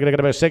 1,300. I'm going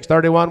to get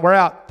 631. We're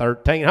out.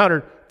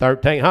 1,300.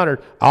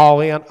 1,300.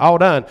 All in, all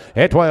done.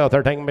 At 12,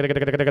 13,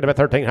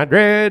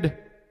 1,300.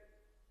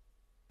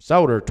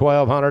 Sold her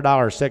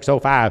 $1,200,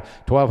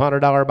 605.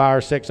 $1,200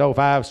 buyer,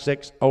 605.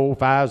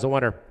 605 is the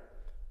winner.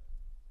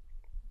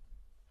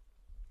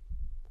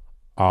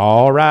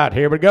 All right,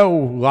 here we go.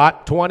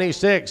 Lot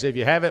 26. If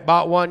you haven't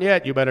bought one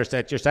yet, you better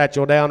set your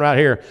satchel down right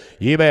here.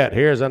 You bet.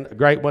 Here's a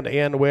great one to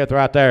end with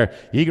right there.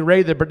 You can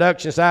read the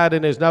production side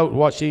in his note,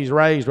 what she's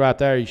raised right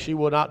there. She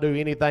will not do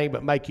anything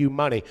but make you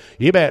money.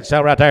 You bet.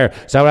 Sell right there.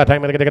 Sell right there.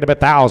 I'm going to get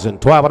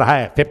 1,000, 12 and a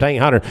half,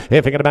 1,500.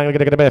 If you're going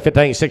to get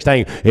 15,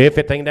 16. If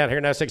 15 down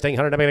here now,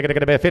 1,600. I'm going to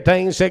get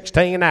 15,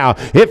 16 now.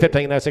 If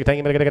 15 now, 16.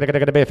 I'm going to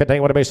get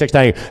 15. What will be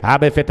 16? I'll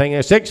be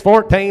 15. 6,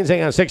 14's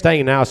in.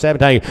 16 now,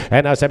 17.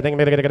 And now 17. I'm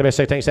going to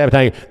get 16,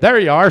 17. There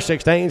you are,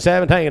 16,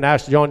 17. Now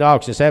to join the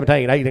auction,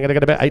 17, 18. I'm going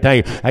to get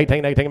 18,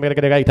 18, 18. I'm going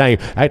to get 18,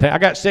 18. I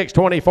got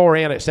 624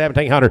 in at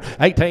 1,700,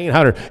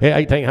 1,800,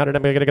 1,800.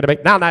 I'm going to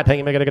get now 19.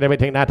 I'm going to get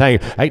 18, 19,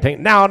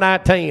 18. Now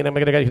 19. I'm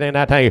going to get 18,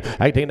 19,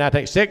 18,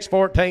 19.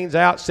 614's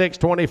out,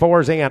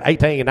 624's in,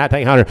 18,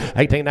 1,900,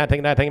 18,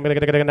 19, 19. I'm going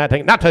to get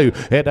 19, not 2,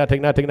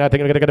 19, 19,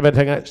 19. I'm going to get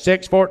 19.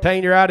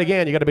 614, you're out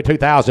again. You got to be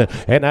 2,000,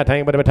 and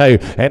 19, but 2,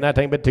 and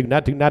 19, but 2,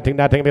 19, 19,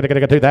 19. I'm going to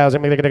get 2,000.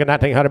 I'm going to get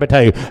 1,900, but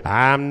 2.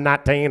 I'm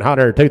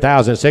 1900.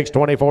 2,000.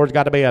 624's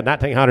got to be a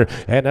 1,900.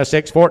 And a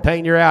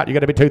 614, you're out. You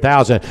got to be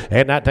 2,000.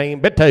 And 19,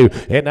 bit 2.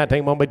 And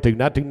 19 won't be 2.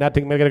 19,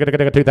 19,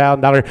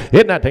 $2,000.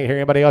 Hit 19 here.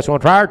 Anybody else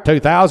want to try her?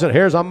 2,000.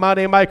 Here's a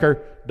money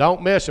maker.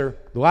 Don't miss her.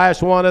 The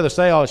last one of the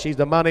sale. She's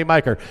the money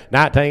maker.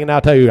 19, now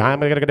 2.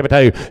 I'm going to get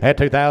a 2. At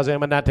 2,000,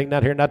 but 19,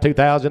 not here, not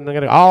 2,000. I'm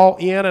going to all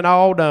in and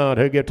all done.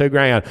 Who give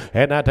 $2,000?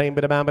 At 19,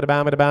 bit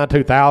about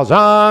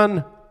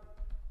 2,000.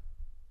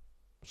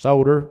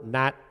 Sold her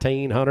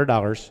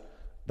 $1,900.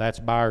 That's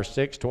buyer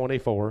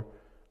 624,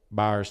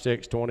 buyer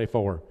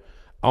 624.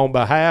 On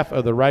behalf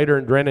of the Raider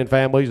and Drennan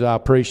families, I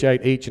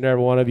appreciate each and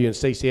every one of you in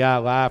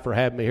CCI Live for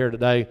having me here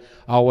today.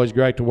 Always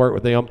great to work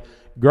with them.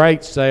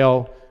 Great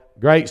sale,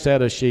 great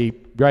set of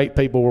sheep, great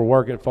people we're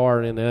working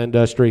for in the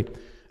industry.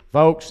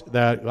 Folks,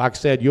 like I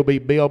said, you'll be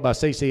billed by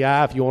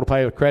CCI. If you want to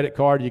pay with a credit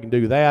card, you can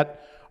do that.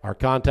 Or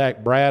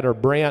contact Brad or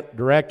Brent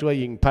directly.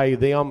 You can pay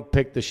them,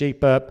 pick the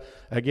sheep up.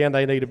 Again,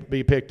 they need to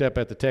be picked up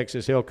at the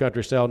Texas Hill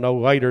Country Sale no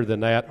later than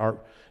that. Or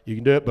you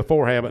can do it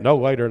beforehand, but no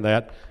later than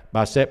that.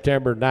 By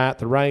September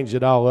 9th, arrange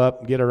it all up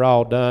and get her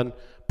all done.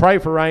 Pray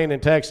for rain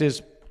in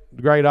Texas.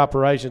 Great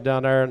operations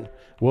down there, and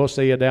we'll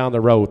see you down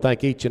the road.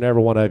 Thank each and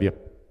every one of you.